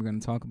 and we're gonna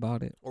talk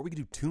about it, Or we could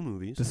do 2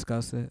 movies.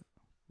 discuss it.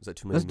 Is that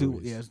too many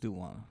movies? Let's do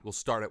one. We'll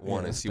start at 1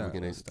 and let's see if start, we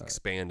can let's start.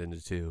 expand into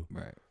 2.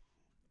 Right.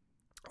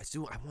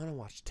 I want to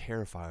watch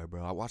Terrifier,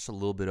 bro. I watched a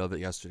little bit of it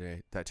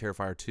yesterday. That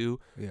Terrifier 2.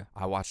 Yeah.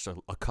 I watched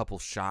a couple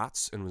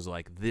shots and was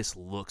like, this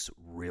looks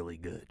really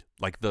good.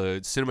 Like the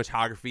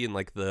cinematography and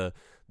like the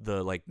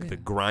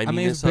griminess I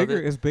mean, it's bigger.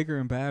 of it. It's bigger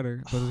and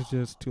badder, but it's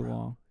just too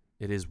long.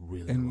 It is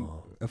really And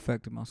long.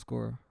 affected my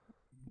score.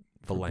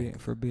 The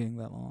length. For being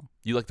that long.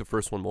 You like the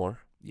first one more?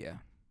 Yeah.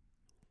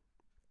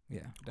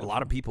 Yeah. A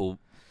lot of definitely. people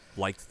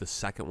liked the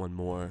second one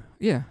more.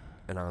 Yeah.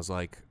 And I was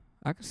like,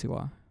 I can see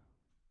why.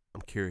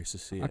 I'm curious to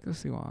see I it. can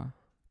see why.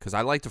 Because I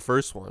liked the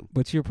first one.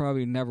 But you'll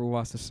probably never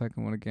watch the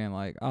second one again.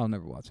 Like, I'll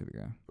never watch it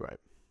again. Right.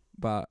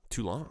 But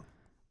Too long.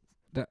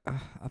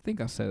 I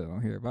think I said it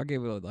on here, but I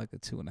gave it like a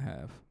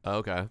 2.5. Oh,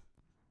 okay.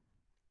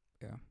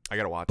 Yeah. I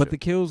got to watch But it. the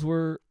kills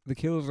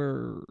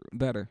are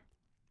better.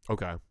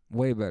 Okay.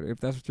 Way better. If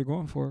that's what you're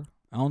going for.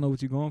 I don't know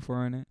what you're going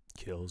for in it.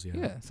 Kills, yeah.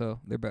 Yeah, so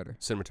they're better.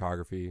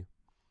 Cinematography.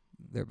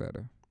 They're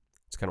better.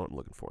 It's kind of what I'm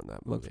looking for in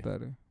that movie. Looks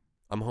better.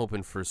 I'm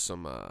hoping for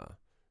some,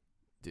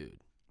 dude.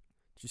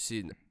 Did you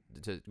see?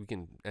 We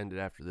can end it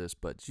after this,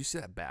 but did you see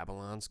that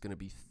Babylon's gonna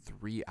be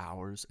 3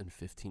 hours and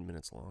 15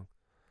 minutes long?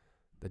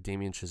 The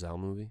Damien Chazelle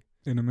movie.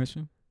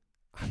 Intermission?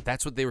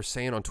 That's what they were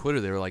saying on Twitter.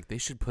 They were like, they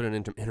should put an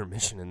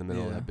intermission in the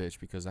middle of Yeah. that bitch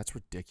because that's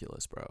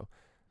ridiculous, bro.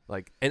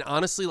 Like, and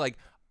honestly, like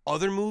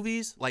other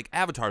movies, like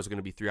Avatar's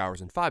gonna be 3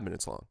 hours and 5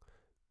 minutes long.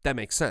 That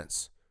makes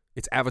sense.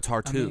 It's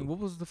Avatar 2. I mean, what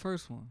was the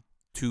first one?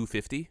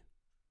 250.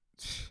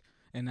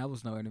 And that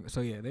was no intermission.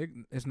 So yeah,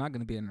 it's not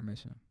going to be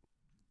intermission.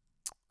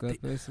 That's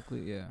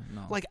basically, yeah,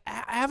 no. Like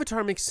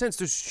Avatar makes sense.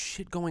 There's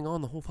shit going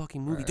on the whole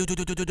fucking movie. Right.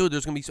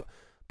 There's gonna be so,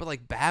 but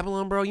like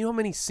Babylon, bro. You know how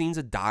many scenes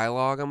of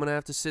dialogue I'm gonna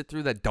have to sit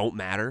through that don't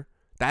matter.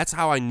 That's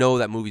how I know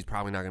that movie's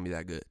probably not gonna be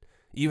that good,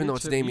 even though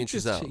it's Damien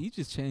Chazelle, You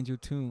just change your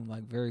tune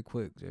like very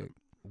quick, Jake.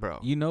 bro.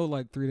 You know,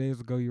 like 3 days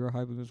ago, you were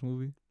hyping this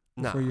movie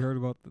before you heard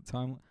about the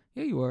timeline.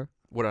 Yeah, you were.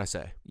 What did I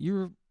say? You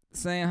were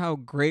saying how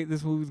great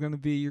this movie's gonna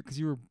be because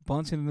you were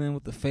bunching it in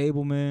with the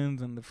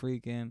Fablemans and the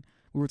freaking.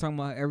 We were talking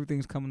about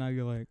everything's coming out.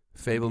 You're like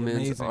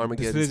Fablemans,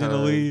 Armageddon Decision to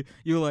Time. Leave.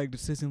 You were like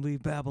Decision to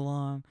Leave,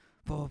 Babylon,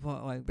 blah blah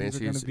blah. Like these are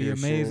gonna Banshees, be Irshin.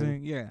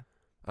 amazing. Yeah,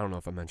 I don't know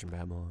if I mentioned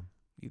Babylon.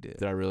 you did.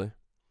 Did I really?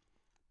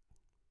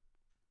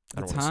 I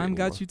The don't wanna say time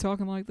got anymore. you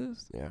talking like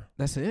this. Yeah,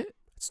 That's it.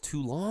 it's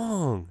too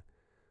long.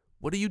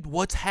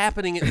 What's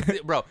happening,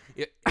 bro?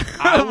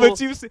 I will,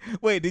 But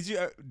wait.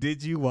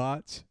 Did you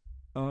watch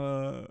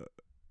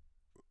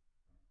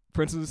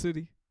Prince of the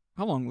City?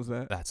 How long was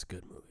that? that's a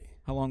good movie.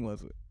 How long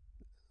was it?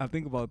 I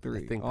think about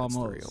 3. I think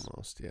almost. that's 3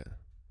 almost. Yeah.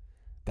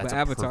 But That's a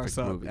Avatar perfect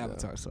sucked. movie, though.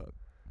 Avatar sucked.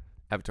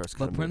 Avatar's kind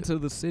But of Prince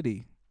of the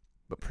City,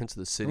 But Prince of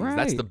the City,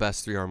 that's Right. the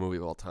best 3-hour movie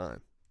of all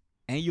time.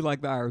 and you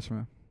like The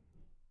Irishman.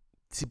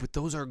 See, but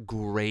those are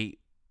great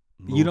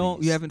movies.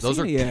 You haven't those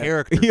seen are it yet.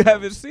 character You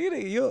haven't films. seen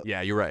it.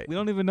 Yeah, you're right. We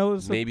don't even know what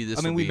it's Maybe this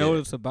I mean, will we be know it. what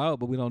it's about,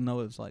 but we don't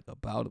know it's like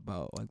about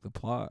like the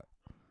plot.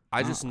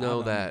 I just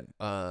know don't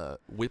that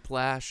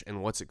Whiplash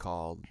and what's it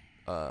called?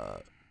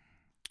 Not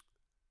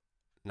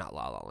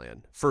La La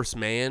Land. First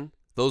Man.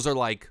 Those are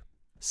like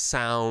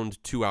sound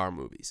 2-hour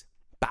movies.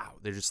 Bow.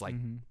 They're just like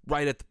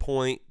right at the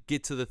point.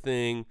 Get to the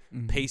thing.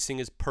 Mhm. Pacing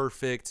is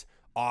perfect.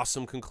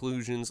 Awesome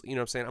conclusions. You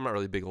know what I'm saying? I'm not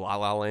really a big La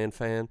La Land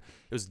fan.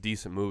 It was a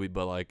decent movie,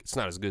 but like it's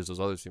not as good as those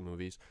other 2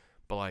 movies.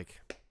 But like,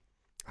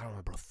 I don't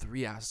know, bro.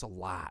 3 hours is a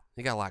lot.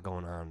 They got a lot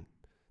going on.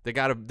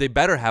 They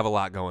better have a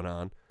lot going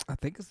on. I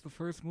think it's the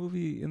first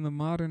movie in the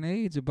modern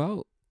age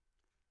about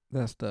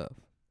that stuff.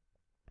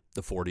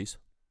 The 40s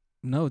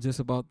No, just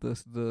about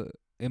this.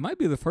 It might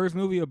be the first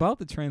movie about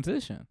the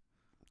transition.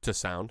 to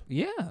sound,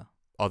 Yeah,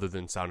 other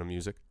than Sound of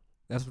Music.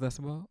 that's what that's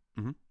about.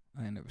 Mhm.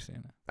 I ain't never seen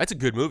it. That's a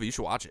good movie. You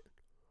should watch it.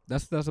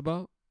 That's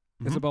about.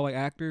 It's about like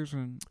actors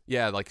and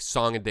yeah, like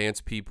song and dance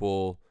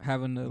people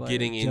having to like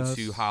getting adjust.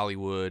 into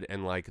Hollywood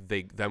and like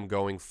them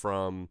going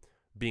from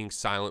being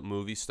silent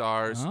movie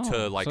stars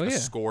to like so a yeah.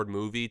 scored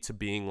movie to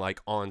being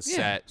like on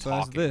set So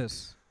talking. that's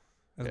this.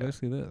 That's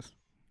basically this.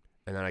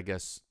 And then I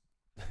guess,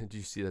 do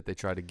you see that they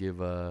try to give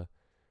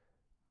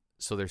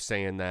so they're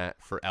saying that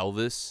for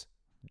Elvis,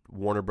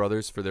 Warner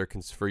Brothers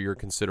for your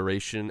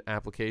consideration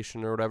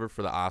application or whatever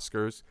for the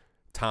Oscars,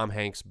 Tom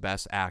Hanks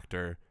best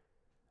actor,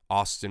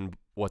 Austin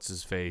what's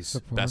his face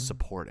best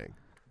supporting.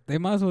 They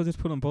might as well just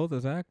put them both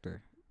as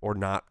actor. Or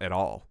not at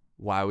all.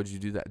 Why would you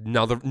do that?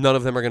 None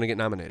of them are going to get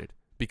nominated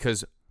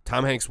because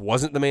Tom Hanks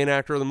wasn't the main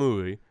actor of the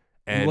movie,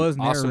 and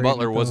Austin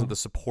Butler wasn't the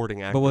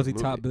supporting actor. But was he of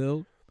the movie. top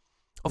billed?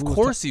 Of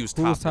course he was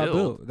top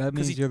billed. That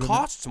means he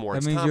costs more. That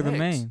it's means Tom you're the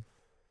Hanks. main.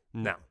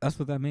 No, that's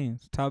what that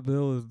means. Top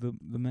bill is the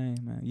main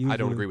man. Usually, I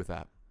don't agree with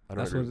that.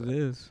 That's what it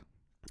is.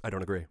 I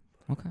don't agree.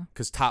 Okay.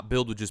 Because top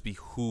billed would just be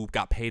who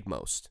got paid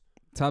most.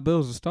 Top bill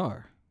is the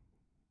star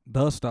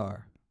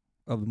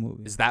of the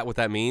movie. Is that what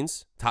that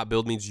means? Top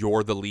billed means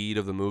you're the lead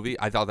of the movie.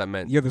 I thought that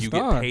meant you're the you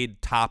star. Get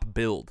paid top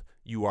billed.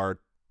 You are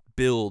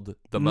billed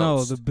the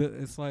most. No,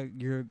 it's like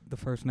you're the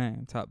first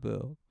name. Top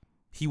bill.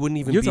 He wouldn't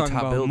even be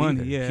top billed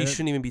money, either. yeah. He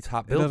shouldn't even be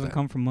top billed. It doesn't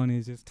come from money.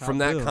 It's just top from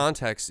bill. that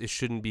context. It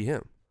shouldn't be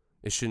him.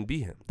 It shouldn't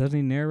be him. Doesn't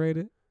he narrate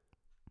it?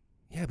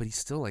 Yeah, but he's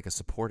still like a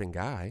supporting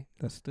guy.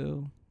 That's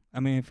still. I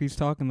mean, if he's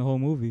talking the whole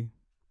movie,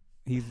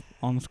 he's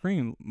on the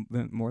screen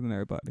more than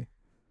everybody.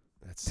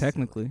 That's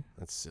technically. Silly.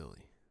 That's silly.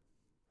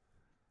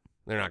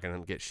 They're not gonna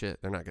get shit.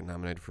 They're not getting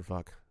nominated for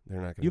fuck.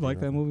 They're not gonna. You like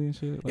that movie and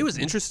shit? It was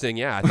interesting.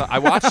 Yeah, I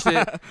watched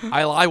it.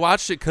 I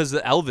watched it because the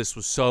Elvis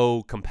was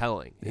so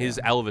compelling. His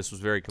Elvis was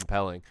very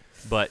compelling.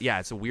 But yeah,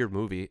 it's a weird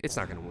movie. It's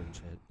not gonna win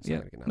shit. It's not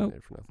gonna get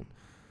nominated for nothing.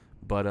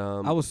 But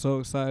I was so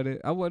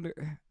excited. I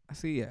wonder.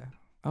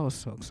 I was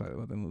so excited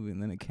about that movie,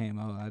 and then it came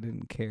out. I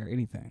didn't care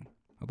anything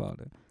about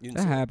it.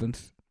 That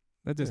happens.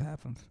 That just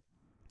happens.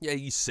 Yeah,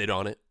 you sit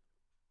on it.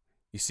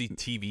 You see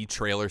TV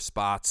trailer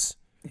spots.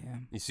 Yeah.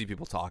 You see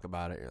people talk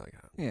about it. You're like,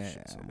 oh,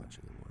 shit so much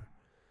anymore.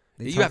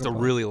 You have to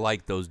really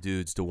like those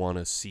dudes to want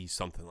to see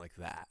something like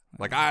that.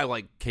 Like, I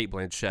like Cate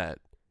Blanchett.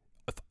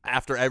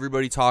 After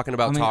everybody talking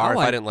about Tar, if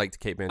I didn't like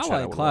Cate Blanchett,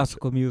 I like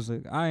classical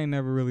music. I ain't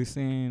never really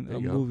seen a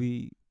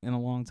movie in a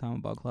long time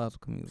about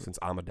classical music. Since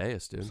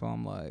Amadeus, dude. So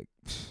I'm like,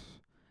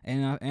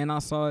 and I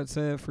saw it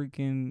said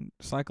freaking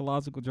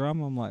psychological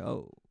drama. I'm like,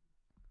 oh.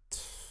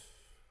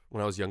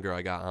 When I was younger,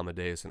 I got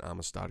Amadeus and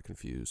Amistad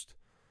confused.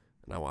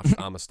 And I watched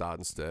Amistad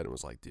instead and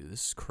was like, dude,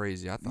 this is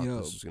crazy. I thought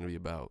this was going to be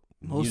about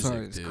Mozart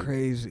music, is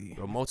crazy.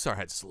 Bro, Mozart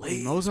had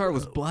slaves. Mozart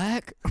was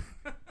black?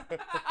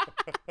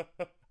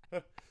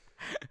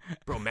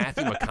 Bro,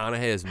 Matthew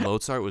McConaughey as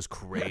Mozart was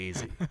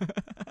crazy.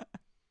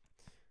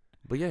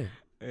 But yeah.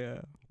 Yeah.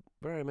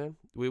 All right, man.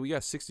 We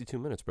got 62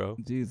 minutes, bro.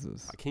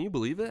 Jesus. Can you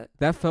believe that?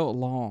 That felt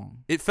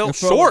long. It felt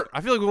short. I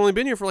feel like we've only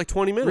been here for like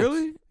 20 minutes.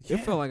 Really? Yeah.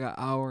 It felt like an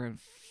hour and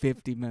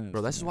 50 minutes.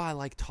 Bro, that's why I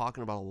like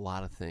talking about a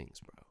lot of things,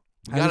 bro.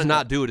 You gotta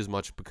not do it as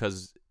much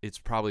because it's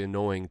probably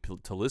annoying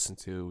to listen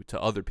to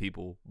other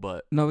people,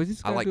 but no, we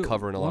just I like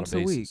covering a lot of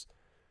bases.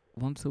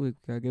 Once a week.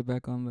 Gotta get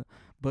back on the...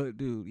 But,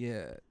 dude,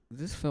 yeah.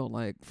 This felt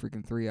like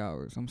freaking 3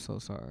 hours. I'm so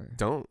sorry.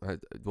 Well,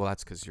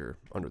 that's because you're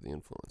under the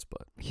influence,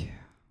 but... Yeah.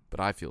 But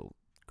I feel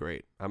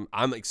great.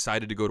 I'm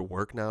excited to go to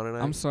work now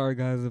tonight. I'm sorry,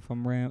 guys, if I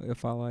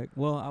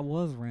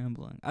was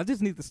rambling. I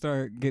just need to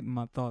start getting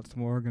my thoughts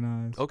more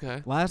organized.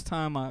 Okay. Last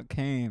time I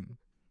came...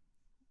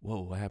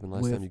 Whoa, what happened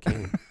last time you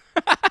came?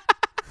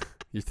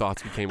 Your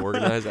thoughts became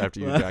organized after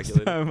you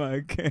ejaculated? Last time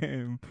I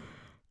came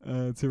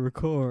to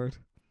record,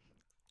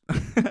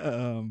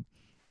 I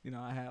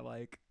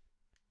had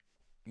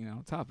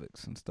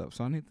topics and stuff.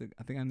 So I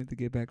think I need to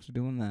get back to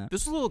doing that.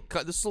 This little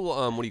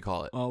what do you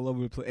call it? All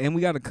over the place. And we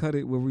got to cut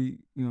it where we,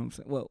 you know what I'm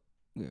saying? Well,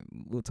 yeah,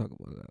 we'll talk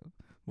about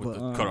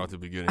that. Cut out the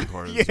beginning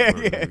part of this.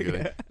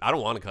 Yeah. I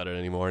don't want to cut it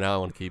anymore. Now I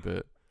want to keep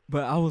it.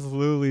 But I was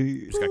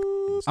literally...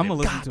 I'm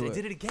going to listen to it.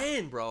 They did it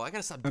again, bro. I got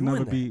to stop doing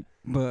Another that. beat.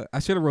 But I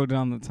should have wrote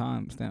down the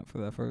timestamp for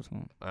that first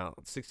one.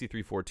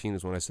 63:14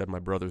 is when I said my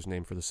brother's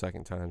name for the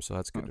second time, so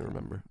that's good to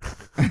remember.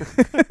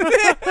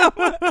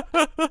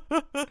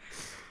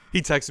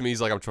 He texted me.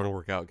 He's like, I'm trying to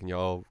work out. Can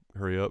y'all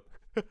hurry up?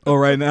 Oh,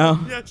 right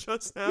now? Yeah,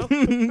 just now.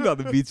 I'm about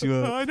to beat you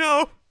up. I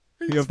know.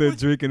 He up there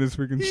drinking his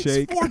freaking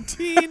shake.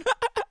 14.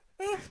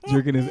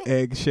 Drinking his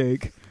egg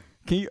shake.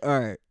 All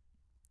right.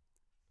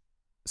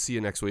 See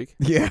you next week.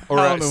 Yeah.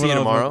 Or see you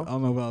tomorrow. I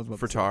don't know what I was about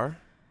for to Tar.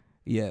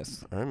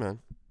 Yes. All right, man.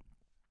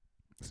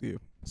 See you.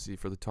 See you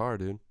for the Tar,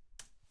 dude.